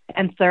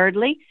 And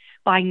thirdly,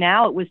 by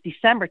now it was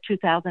December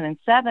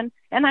 2007,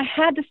 and I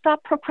had to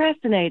stop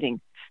procrastinating.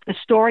 The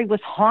story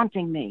was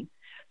haunting me.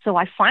 So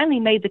I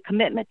finally made the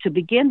commitment to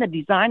begin the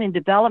design and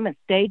development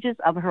stages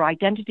of her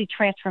identity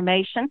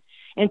transformation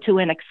into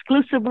an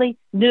exclusively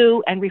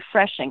new and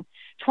refreshing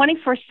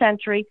 21st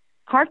century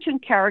cartoon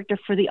character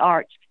for the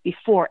arts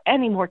before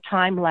any more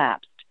time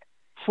lapsed.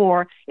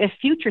 For if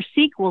future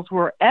sequels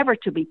were ever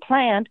to be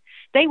planned,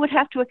 they would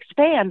have to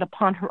expand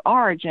upon her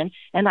origin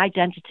and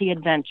identity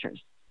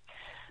adventures.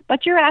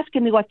 But you're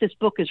asking me what this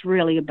book is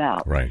really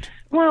about. Right.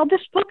 Well,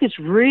 this book is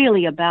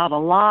really about a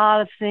lot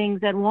of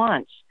things at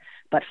once.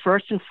 But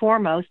first and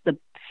foremost,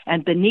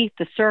 and beneath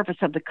the surface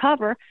of the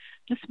cover,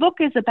 this book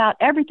is about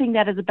everything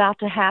that is about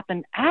to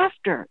happen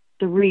after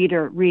the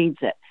reader reads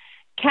it,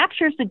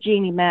 captures the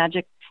genie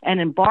magic, and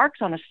embarks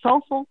on a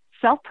soulful,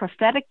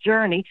 self-prophetic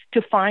journey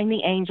to find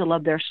the angel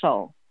of their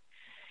soul.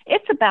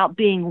 It's about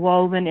being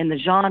woven in the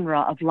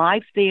genre of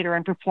live theater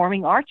and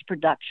performing arts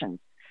productions,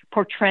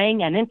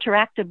 portraying an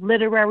interactive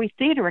literary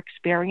theater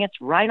experience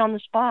right on the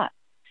spot.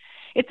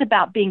 It's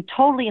about being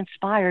totally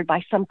inspired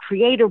by some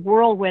creative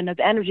whirlwind of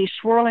energy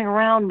swirling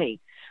around me,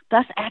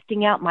 thus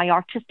acting out my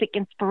artistic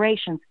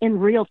inspirations in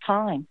real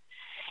time.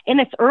 In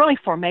its early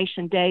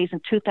formation days in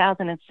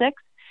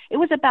 2006, it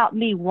was about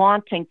me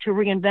wanting to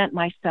reinvent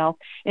myself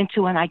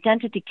into an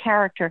identity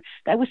character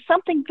that was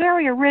something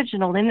very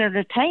original and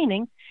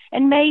entertaining,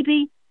 and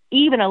maybe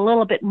even a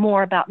little bit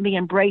more about me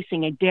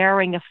embracing a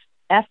daring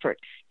effort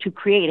to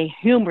create a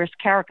humorous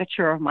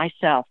caricature of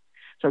myself.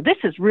 So this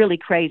is really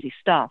crazy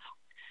stuff.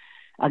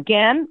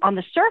 Again, on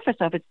the surface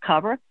of its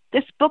cover,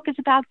 this book is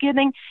about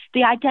giving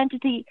the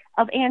identity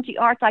of Angie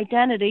Arts'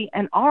 identity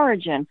and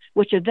origin,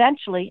 which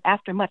eventually,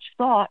 after much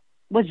thought,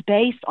 was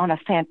based on a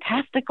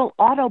fantastical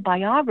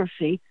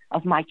autobiography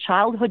of my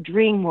childhood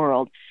dream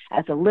world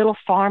as a little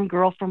farm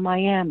girl from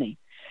Miami.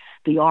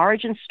 The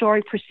origin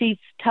story proceeds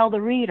to tell the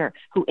reader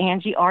who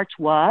Angie Arts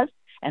was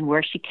and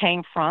where she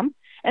came from,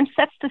 and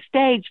sets the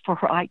stage for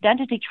her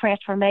identity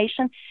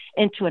transformation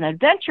into an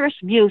adventurous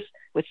muse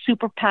with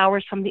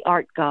superpowers from the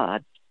art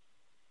gods.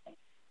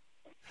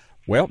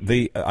 Well,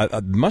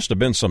 must have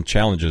been some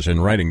challenges in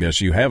writing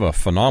this. You have a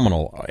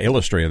phenomenal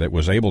illustrator that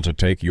was able to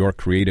take your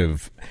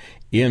creative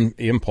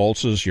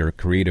impulses, your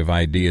creative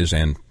ideas,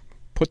 and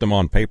put them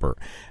on paper.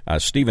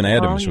 Stephen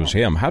Adams was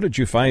him. How did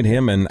you find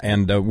him,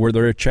 and were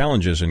there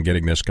challenges in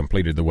getting this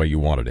completed the way you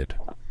wanted it?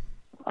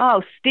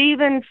 Oh,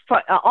 Stephen,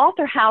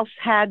 Author House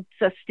had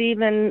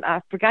Stephen,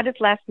 I forgot his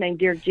last name,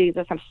 dear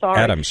Jesus, I'm sorry.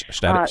 Adams,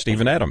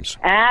 Stephen Adams.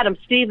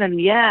 Stephen,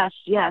 yes.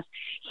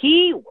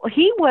 He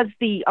was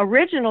the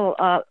original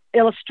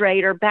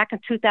illustrator back in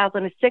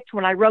 2006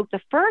 when I wrote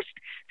the first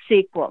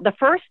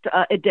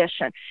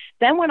edition.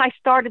 Then when I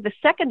started the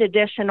second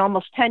edition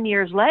almost 10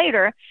 years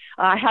later,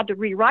 I had to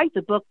rewrite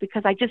the book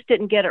because I just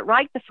didn't get it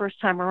right the first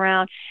time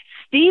around.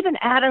 Stephen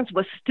Adams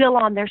was still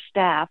on their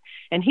staff,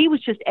 and he was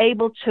just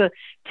able to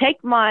take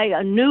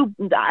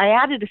I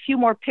added a few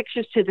more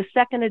pictures to the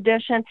second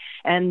edition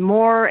and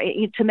more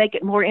to make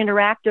it more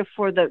interactive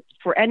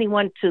for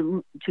anyone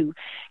to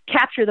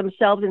capture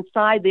themselves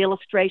inside the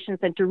illustrations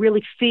and to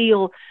really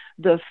feel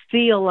the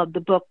feel of the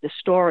book, the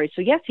story.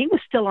 So yes, he was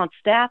still on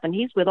staff, and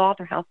he's with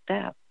Author House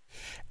staff.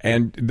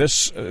 And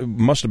this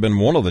must have been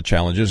one of the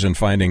challenges in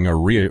finding or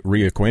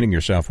reacquainting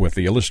yourself with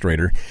the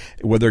illustrator.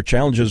 Were there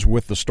challenges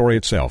with the story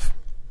itself?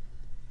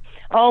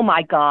 Oh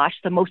my gosh,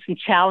 the most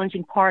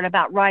challenging part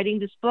about writing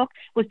this book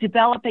was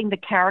developing the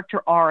character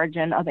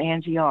origin of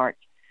Angie Arts.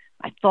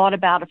 I thought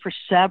about it for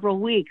several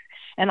weeks,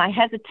 and I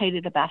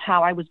hesitated about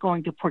how I was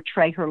going to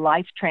portray her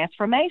life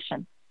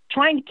transformation,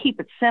 trying to keep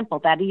it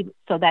simple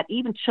so that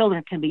even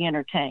children can be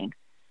entertained.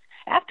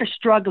 After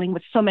struggling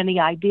with so many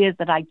ideas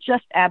that I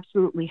just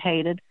absolutely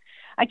hated,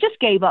 I just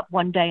gave up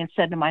one day and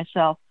said to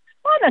myself,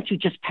 why don't you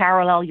just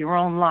parallel your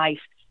own life,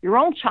 your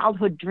own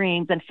childhood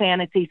dreams and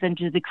fantasies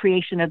into the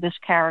creation of this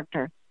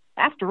character?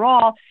 After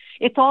all,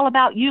 it's all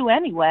about you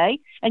anyway,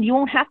 and you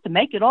won't have to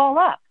make it all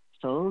up.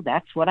 So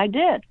that's what I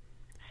did.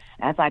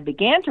 As I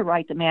began to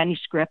write the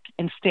manuscript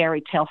in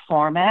fairy tale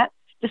format,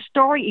 the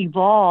story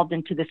evolved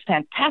into this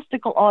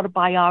fantastical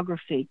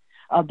autobiography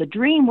of the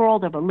dream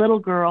world of a little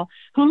girl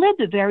who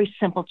lived a very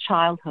simple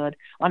childhood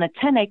on a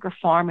 10-acre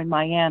farm in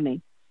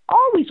Miami,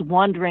 always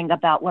wondering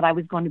about what I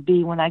was going to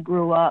be when I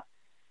grew up,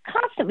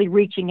 constantly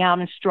reaching out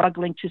and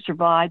struggling to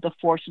survive the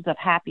forces of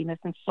happiness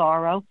and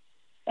sorrow,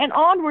 and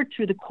onward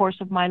through the course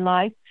of my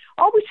life,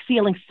 always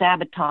feeling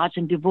sabotaged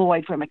and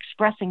devoid from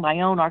expressing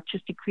my own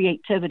artistic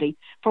creativity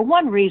for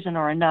one reason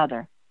or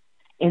another.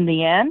 In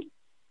the end,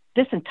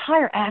 this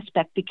entire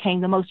aspect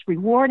became the most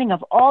rewarding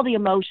of all the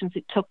emotions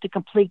it took to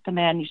complete the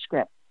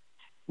manuscript,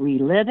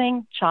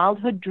 reliving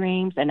childhood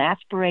dreams and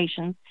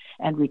aspirations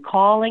and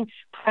recalling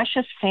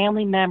precious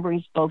family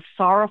memories, both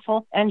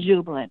sorrowful and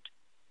jubilant.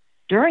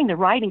 During the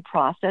writing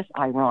process,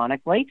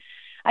 ironically,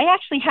 I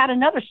actually had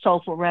another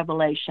soulful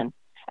revelation.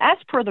 As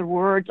per the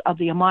words of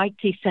the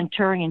almighty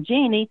centurion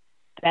genie,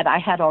 that I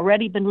had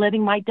already been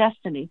living my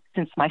destiny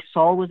since my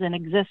soul was in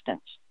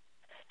existence.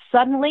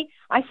 Suddenly,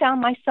 I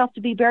found myself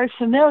to be very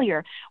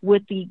familiar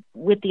with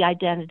the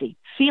identity,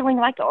 feeling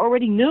like I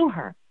already knew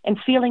her and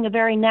feeling a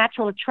very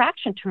natural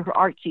attraction to her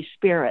artsy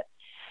spirit.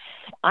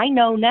 I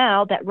know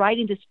now that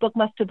writing this book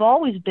must have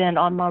always been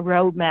on my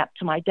roadmap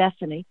to my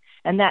destiny,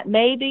 and that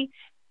maybe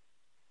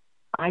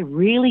I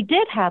really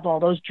did have all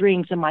those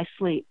dreams in my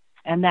sleep,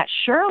 and that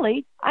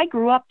surely I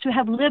grew up to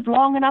have lived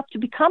long enough to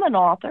become an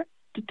author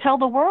to tell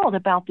the world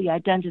about the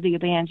identity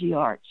of Angie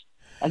Arts.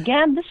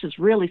 Again, this is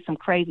really some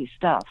crazy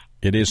stuff.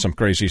 It is some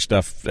crazy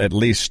stuff, at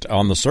least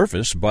on the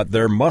surface, but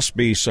there must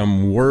be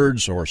some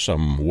words or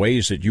some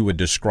ways that you would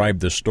describe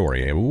the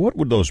story. What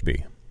would those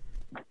be?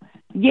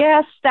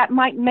 Yes, that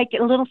might make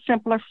it a little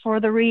simpler for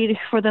the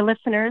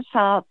listeners.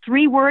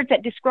 3 words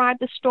that describe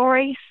the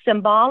story: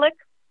 symbolic,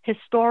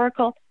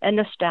 historical, and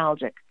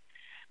nostalgic.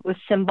 With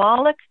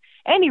symbolic,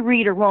 any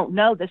reader won't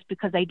know this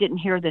because they didn't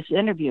hear this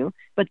interview,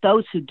 but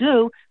those who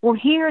do will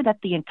hear that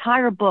the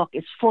entire book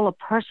is full of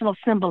personal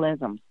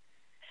symbolism.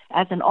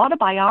 As an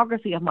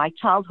autobiography of my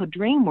childhood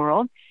dream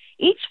world,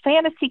 each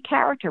fantasy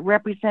character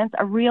represents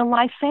a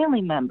real-life family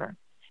member.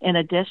 In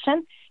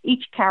addition,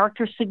 each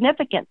character's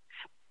significance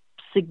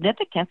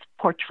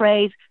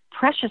portrays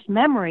precious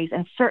memories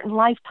and certain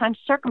lifetime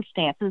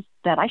circumstances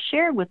that I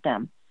shared with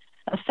them,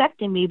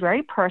 affecting me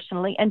very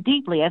personally and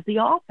deeply as the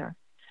author.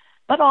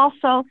 But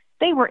also,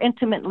 they were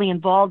intimately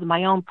involved in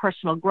my own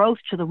personal growth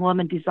to the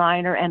woman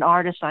designer and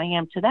artist I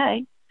am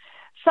today.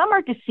 Some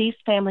are deceased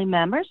family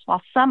members,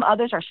 while some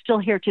others are still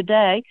here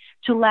today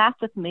to laugh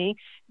with me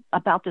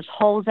about this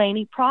whole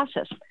zany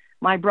process.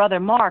 My brother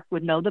Mark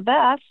would know the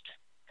best.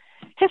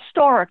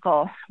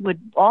 Historical would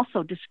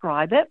also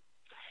describe it.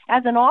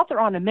 As an author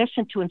on a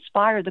mission to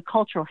inspire the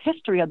cultural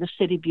history of the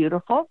City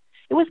Beautiful,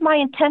 it was my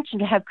intention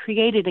to have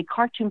created a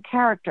cartoon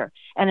character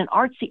and an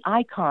artsy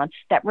icon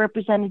that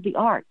represented the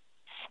arts,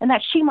 and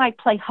that she might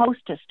play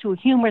hostess to a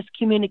humorous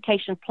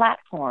communication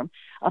platform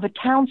of a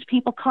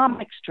townspeople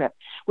comic strip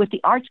with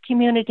the arts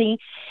community,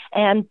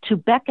 and to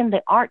beckon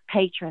the art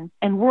patrons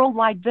and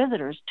worldwide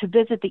visitors to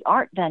visit the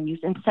art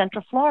venues in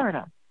Central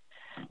Florida.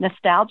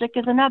 Nostalgic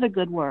is another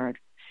good word.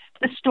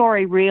 The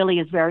story really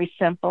is very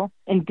simple.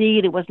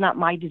 Indeed, it was not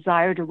my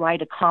desire to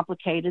write a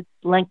complicated,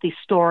 lengthy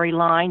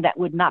storyline that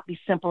would not be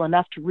simple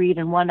enough to read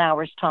in 1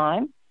 hour's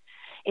time.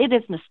 It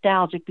is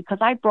nostalgic because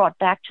I brought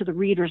back to the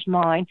reader's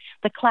mind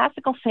the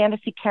classical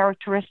fantasy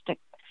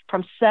characteristics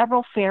from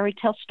several fairy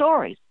tale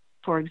stories.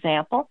 For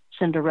example,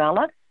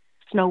 Cinderella,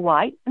 Snow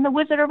White, and The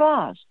Wizard of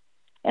Oz.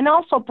 And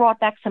also brought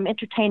back some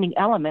entertaining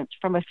elements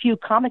from a few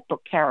comic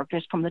book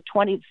characters from the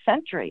 20th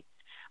century,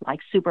 like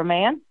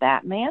Superman,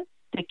 Batman,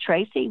 Dick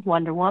Tracy,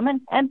 Wonder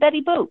Woman, and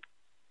Betty Boop.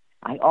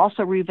 I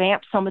also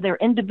revamped some of their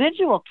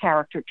individual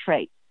character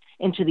traits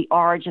into the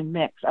origin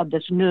mix of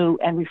this new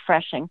and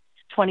refreshing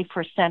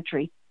 21st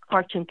century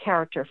cartoon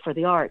character for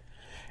the art.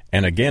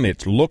 And again,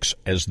 it looks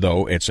as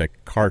though it's a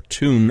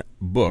cartoon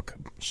book,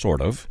 sort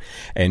of,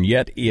 and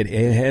yet it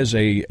has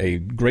a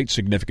great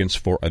significance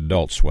for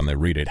adults when they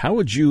read it. How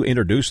would you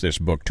introduce this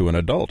book to an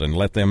adult and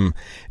let them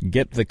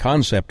get the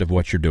concept of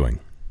what you're doing?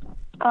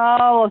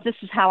 Oh, this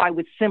is how I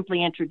would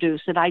simply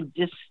introduce it. I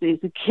just give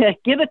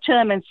it to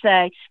them and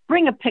say,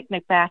 bring a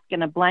picnic basket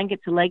and a blanket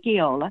to Lake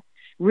Eola.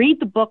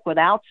 Read the book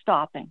without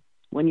stopping.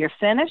 When you're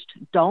finished,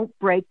 don't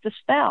break the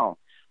spell.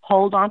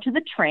 Hold on to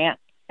the trance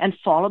and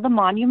follow the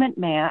monument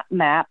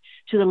map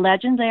to the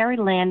legendary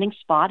landing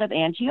spot of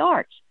Angie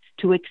Arts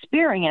to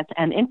experience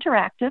an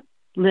interactive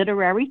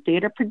literary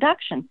theater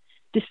production,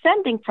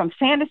 descending from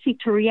fantasy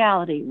to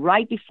reality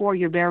right before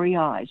your very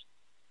eyes.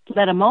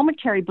 Let a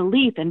momentary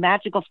belief in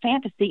magical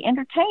fantasy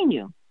entertain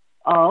you.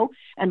 Oh,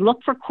 and look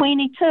for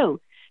Queenie, too.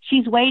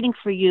 She's waiting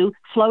for you,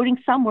 floating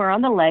somewhere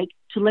on the lake,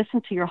 to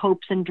listen to your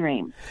hopes and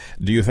dreams.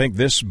 Do you think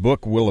this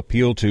book will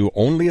appeal to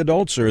only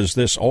adults, or is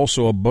this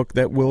also a book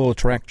that will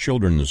attract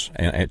children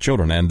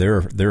and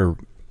their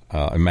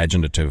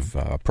imaginative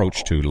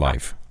approach to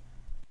life?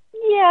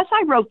 Yes,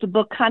 I wrote the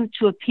book kind of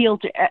to appeal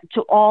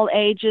to all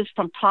ages,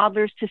 from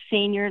toddlers to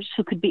seniors,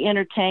 who could be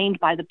entertained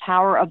by the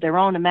power of their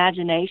own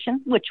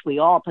imagination, which we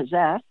all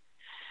possess,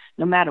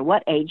 no matter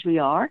what age we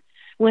are.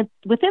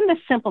 Within this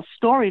simple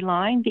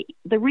storyline,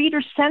 the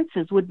reader's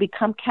senses would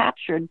become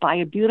captured by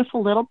a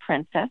beautiful little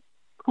princess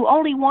who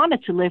only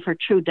wanted to live her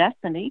true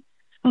destiny,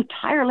 who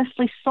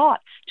tirelessly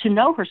sought to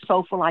know her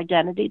soulful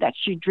identity that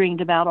she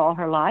dreamed about all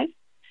her life.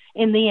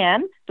 In the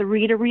end, the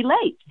reader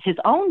relates his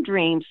own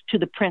dreams to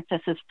the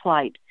princess's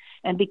plight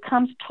and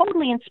becomes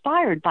totally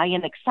inspired by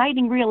an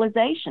exciting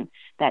realization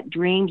that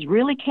dreams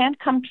really can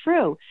come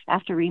true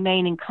after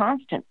remaining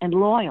constant and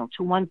loyal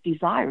to one's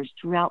desires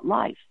throughout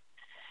life.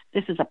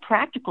 This is a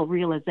practical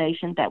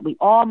realization that we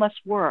all must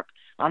work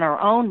on our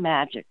own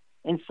magic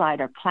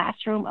inside our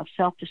classroom of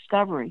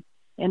self-discovery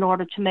in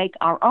order to make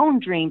our own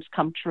dreams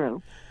come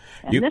true.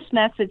 And this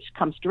message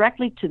comes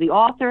directly to the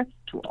author,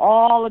 to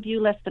all of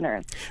you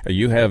listeners.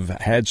 You have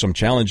had some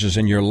challenges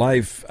in your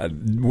life.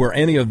 Were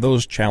any of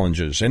those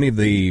challenges, any of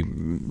the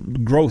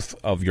growth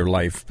of your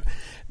life,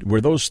 were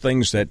those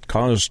things that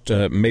caused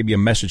maybe a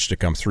message to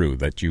come through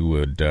that you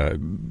would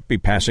be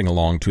passing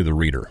along to the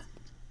reader?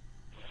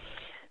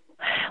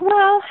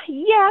 Well,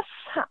 yes,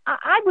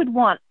 I would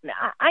want.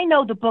 I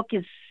know the book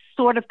is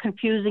sort of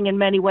confusing in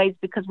many ways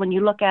because when you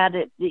look at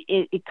it,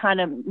 it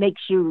kind of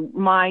makes your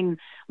mind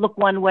look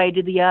one way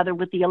to the other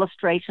with the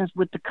illustrations,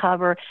 with the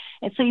cover.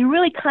 And so you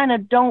really kind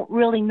of don't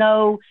really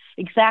know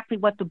exactly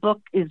what the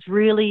book is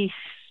really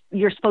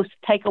you're supposed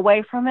to take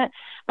away from it.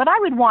 But I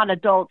would want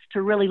adults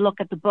to really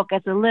look at the book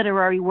as a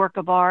literary work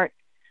of art,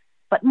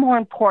 but more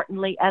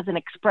importantly, as an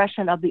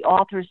expression of the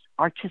author's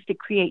artistic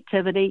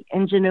creativity,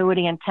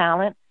 ingenuity, and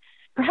talent.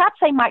 Perhaps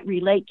they might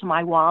relate to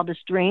my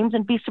wildest dreams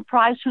and be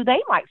surprised who they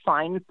might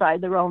find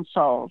inside their own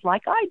souls,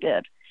 like I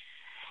did.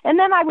 And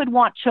then I would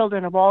want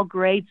children of all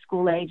grade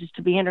school ages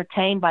to be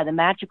entertained by the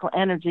magical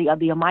energy of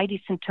the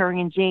mighty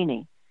centurion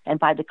genie and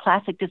by the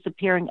classic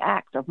disappearing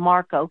act of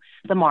Marco,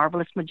 the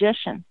marvelous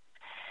magician.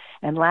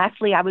 And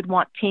lastly, I would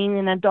want teen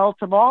and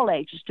adults of all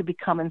ages to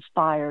become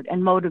inspired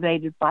and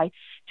motivated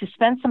to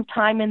spend some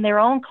time in their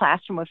own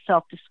classroom of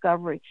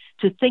self-discovery,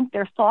 to think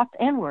their thoughts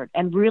inward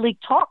and really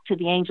talk to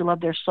the angel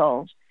of their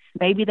souls.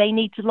 Maybe they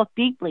need to look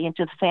deeply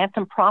into the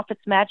Phantom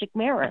Prophet's magic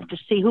mirror to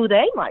see who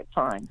they might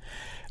find.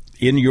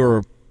 In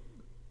your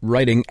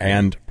writing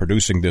and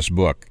producing this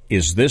book,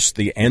 is this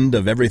the end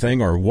of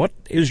everything, or what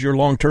is your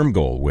long-term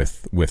goal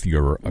with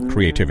your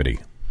creativity?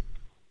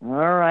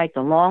 All right,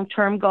 the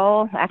long-term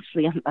goal,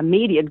 actually an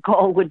immediate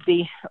goal would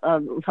be,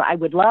 I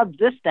would love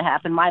this to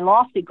happen. My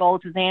lofty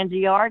goals as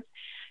Angie Arts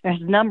is,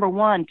 number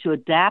one, to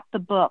adapt the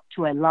book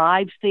to a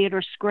live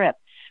theater script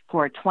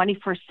for a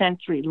 21st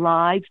century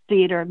live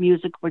theater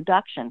music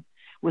production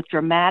with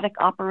dramatic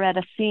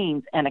operetta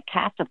scenes and a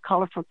cast of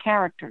colorful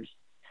characters.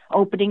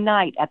 Opening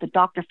night at the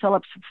Dr.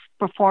 Phillips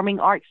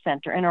Performing Arts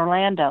Center in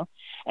Orlando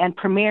and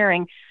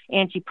premiering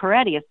Angie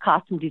Peretti as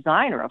costume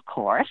designer, of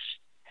course.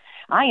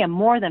 I am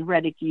more than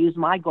ready to use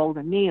my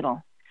golden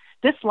needle.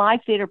 This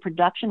live theater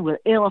production will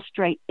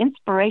illustrate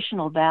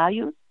inspirational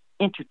values,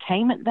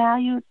 entertainment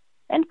values,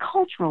 and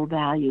cultural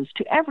values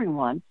to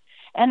everyone,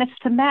 and its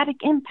thematic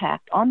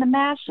impact on the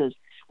masses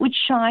would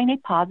shine a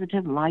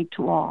positive light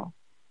to all.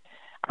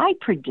 I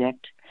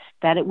predict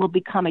that it will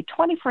become a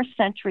 21st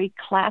century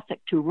classic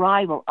to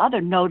rival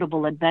other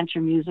notable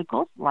adventure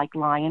musicals like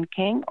Lion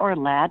King or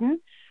Aladdin,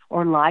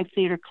 or live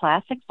theater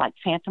classics like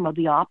Phantom of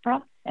the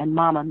Opera and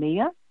Mamma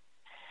Mia.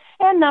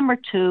 And number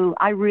two,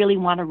 I really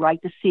want to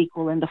write the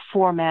sequel in the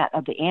format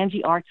of the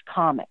Angie Arts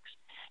comics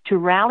to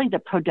rally the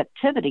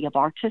productivity of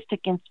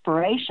artistic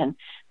inspiration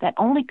that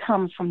only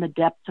comes from the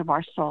depths of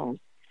our souls,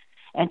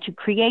 and to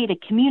create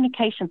a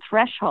communication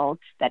threshold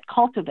that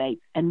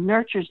cultivates and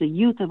nurtures the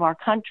youth of our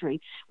country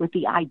with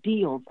the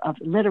ideals of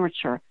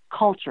literature,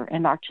 culture,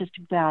 and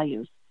artistic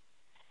values.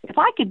 If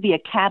I could be a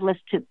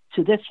catalyst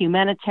to this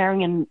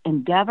humanitarian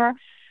endeavor,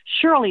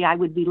 surely I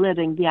would be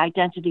living the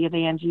identity of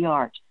Angie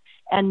Arts.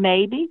 And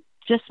maybe,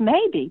 just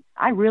maybe,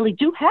 I really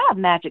do have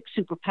magic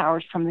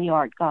superpowers from the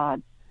art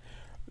god.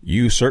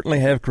 You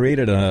certainly have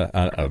created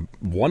a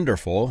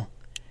wonderful,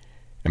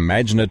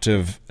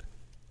 imaginative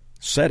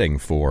setting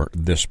for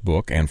this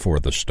book and for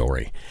the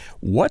story.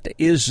 What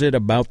is it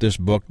about this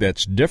book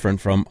that's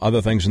different from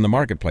other things in the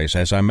marketplace?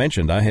 As I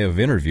mentioned, I have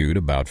interviewed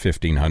about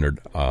 1,500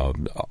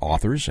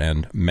 authors,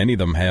 and many of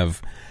them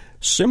have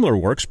similar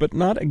works, but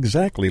not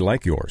exactly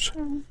like yours.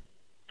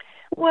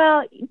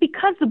 Well,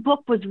 because the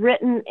book was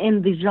written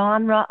in the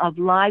genre of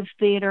live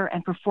theater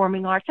and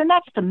performing arts, and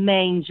that's the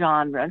main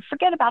genre. And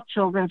forget about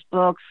children's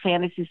books,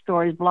 fantasy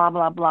stories, blah,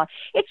 blah, blah.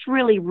 It's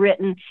really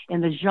written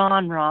in the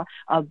genre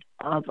of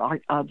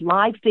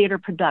live theater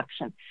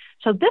production.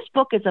 So this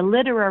book is a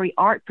literary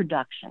art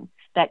production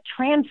that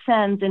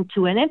transcends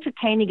into an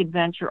entertaining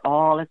adventure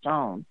all its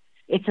own.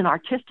 It's an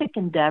artistic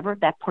endeavor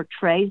that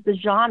portrays the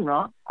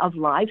genre of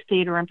live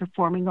theater and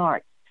performing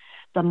arts.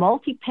 The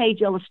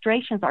multi-page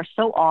illustrations are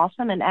so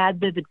awesome and add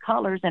vivid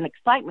colors and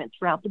excitement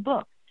throughout the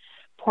book.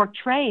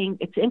 Portraying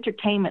its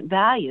entertainment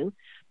value,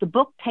 the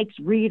book takes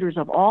readers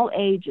of all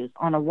ages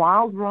on a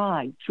wild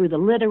ride through the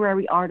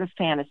literary art of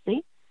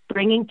fantasy,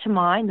 bringing to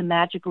mind the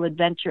magical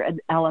adventure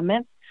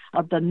elements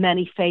of the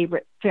many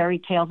favorite fairy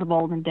tales of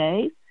olden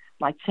days,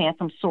 like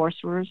phantom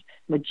sorcerers,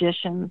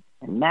 magicians,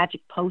 and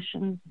magic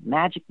potions,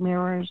 magic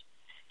mirrors,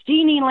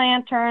 genie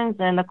lanterns,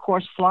 and, of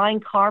course, flying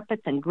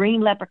carpets and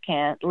green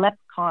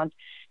leprechauns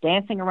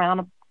dancing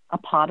around a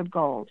pot of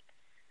gold.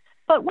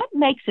 But what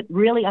makes it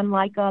really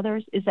unlike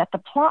others is that the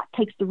plot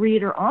takes the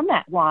reader on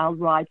that wild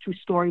ride through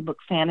storybook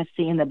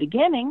fantasy in the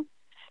beginning,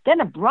 then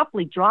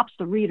abruptly drops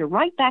the reader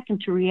right back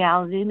into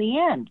reality in the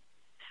end.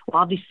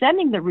 While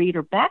descending the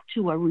reader back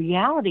to a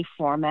reality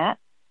format,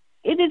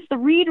 it is the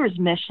reader's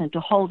mission to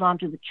hold on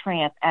to the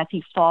tramp as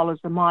he follows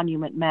the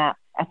monument map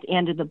at the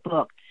end of the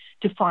book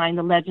to find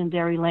the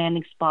legendary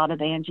landing spot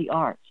of Angie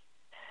Arts.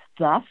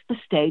 Thus, the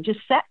stage is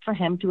set for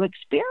him to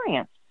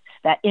experience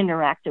that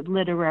interactive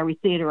literary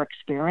theater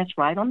experience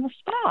right on the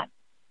spot.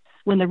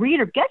 When the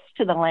reader gets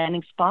to the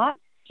landing spot,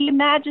 he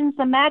imagines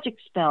the magic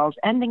spells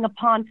ending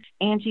upon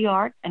Angie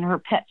Art and her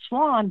pet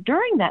swan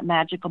during that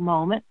magical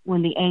moment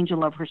when the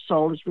angel of her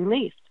soul is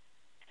released.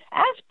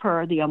 As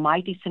per the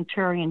almighty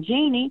centurion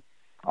genie,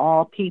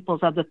 all peoples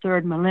of the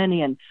third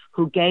millennium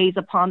who gaze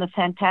upon the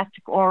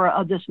fantastic aura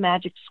of this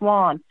magic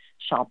swan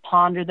shall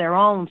ponder their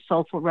own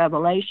soulful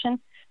revelation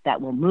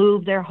that will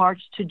move their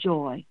hearts to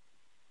joy.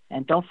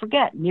 And don't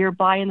forget,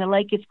 nearby in the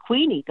lake is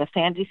Queenie, the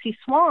fantasy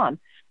swan,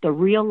 the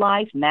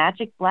real-life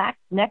magic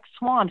black-necked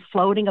swan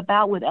floating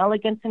about with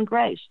elegance and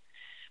grace.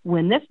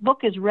 When this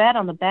book is read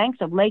on the banks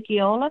of Lake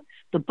Eola,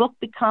 the book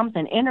becomes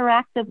an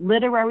interactive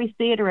literary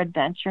theater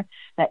adventure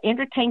that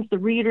entertains the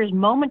reader's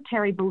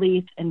momentary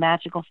belief in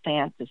magical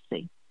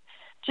fantasy.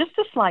 Just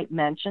a slight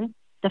mention,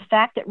 the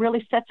fact that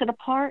really sets it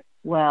apart,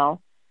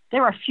 well,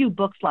 there are few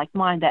books like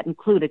mine that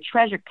include a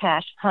treasure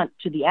cache hunt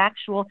to the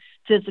actual,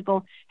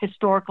 physical,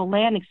 historical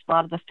landing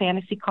spot of the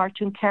fantasy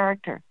cartoon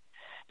character.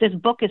 This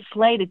book is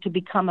slated to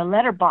become a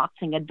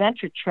letterboxing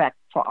adventure trek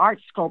for art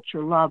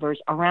sculpture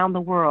lovers around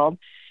the world,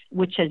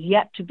 which has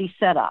yet to be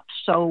set up.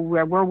 So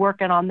we're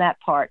working on that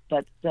part.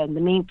 But in the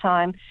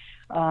meantime,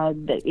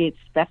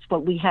 that's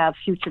what we have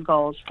future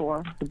goals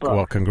for the book.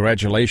 Well,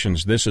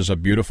 congratulations. This is a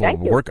beautiful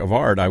work of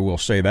art. I will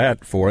say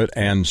that for it,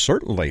 and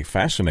certainly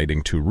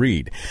fascinating to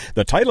read.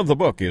 The title of the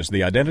book is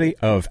The Identity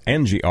of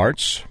Angie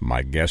Arts.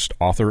 My guest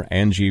author,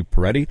 Angie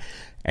Peretti.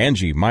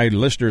 Angie, my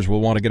listeners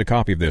will want to get a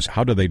copy of this.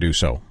 How do they do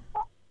so?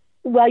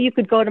 Well, you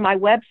could go to my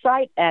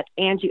website at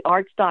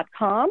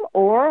angiearts.com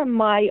or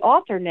my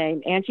author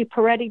name,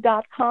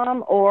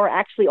 angieperetti.com, or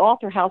actually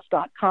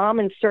authorhouse.com,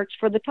 and search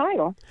for the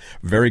title.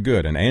 Very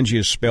good. And Angie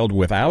is spelled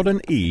without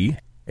an E,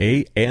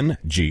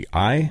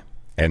 A-N-G-I,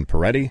 and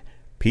Peretti,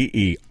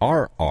 P-E-R-R-E-T-T-I.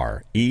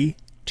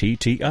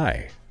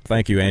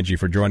 Thank you, Angie,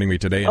 for joining me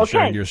today and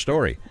sharing your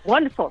story.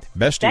 Wonderful.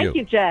 Best to you. Thank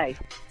you, Jay.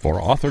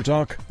 For Author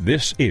Talk,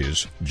 this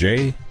is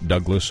J.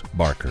 Douglas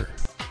Barker.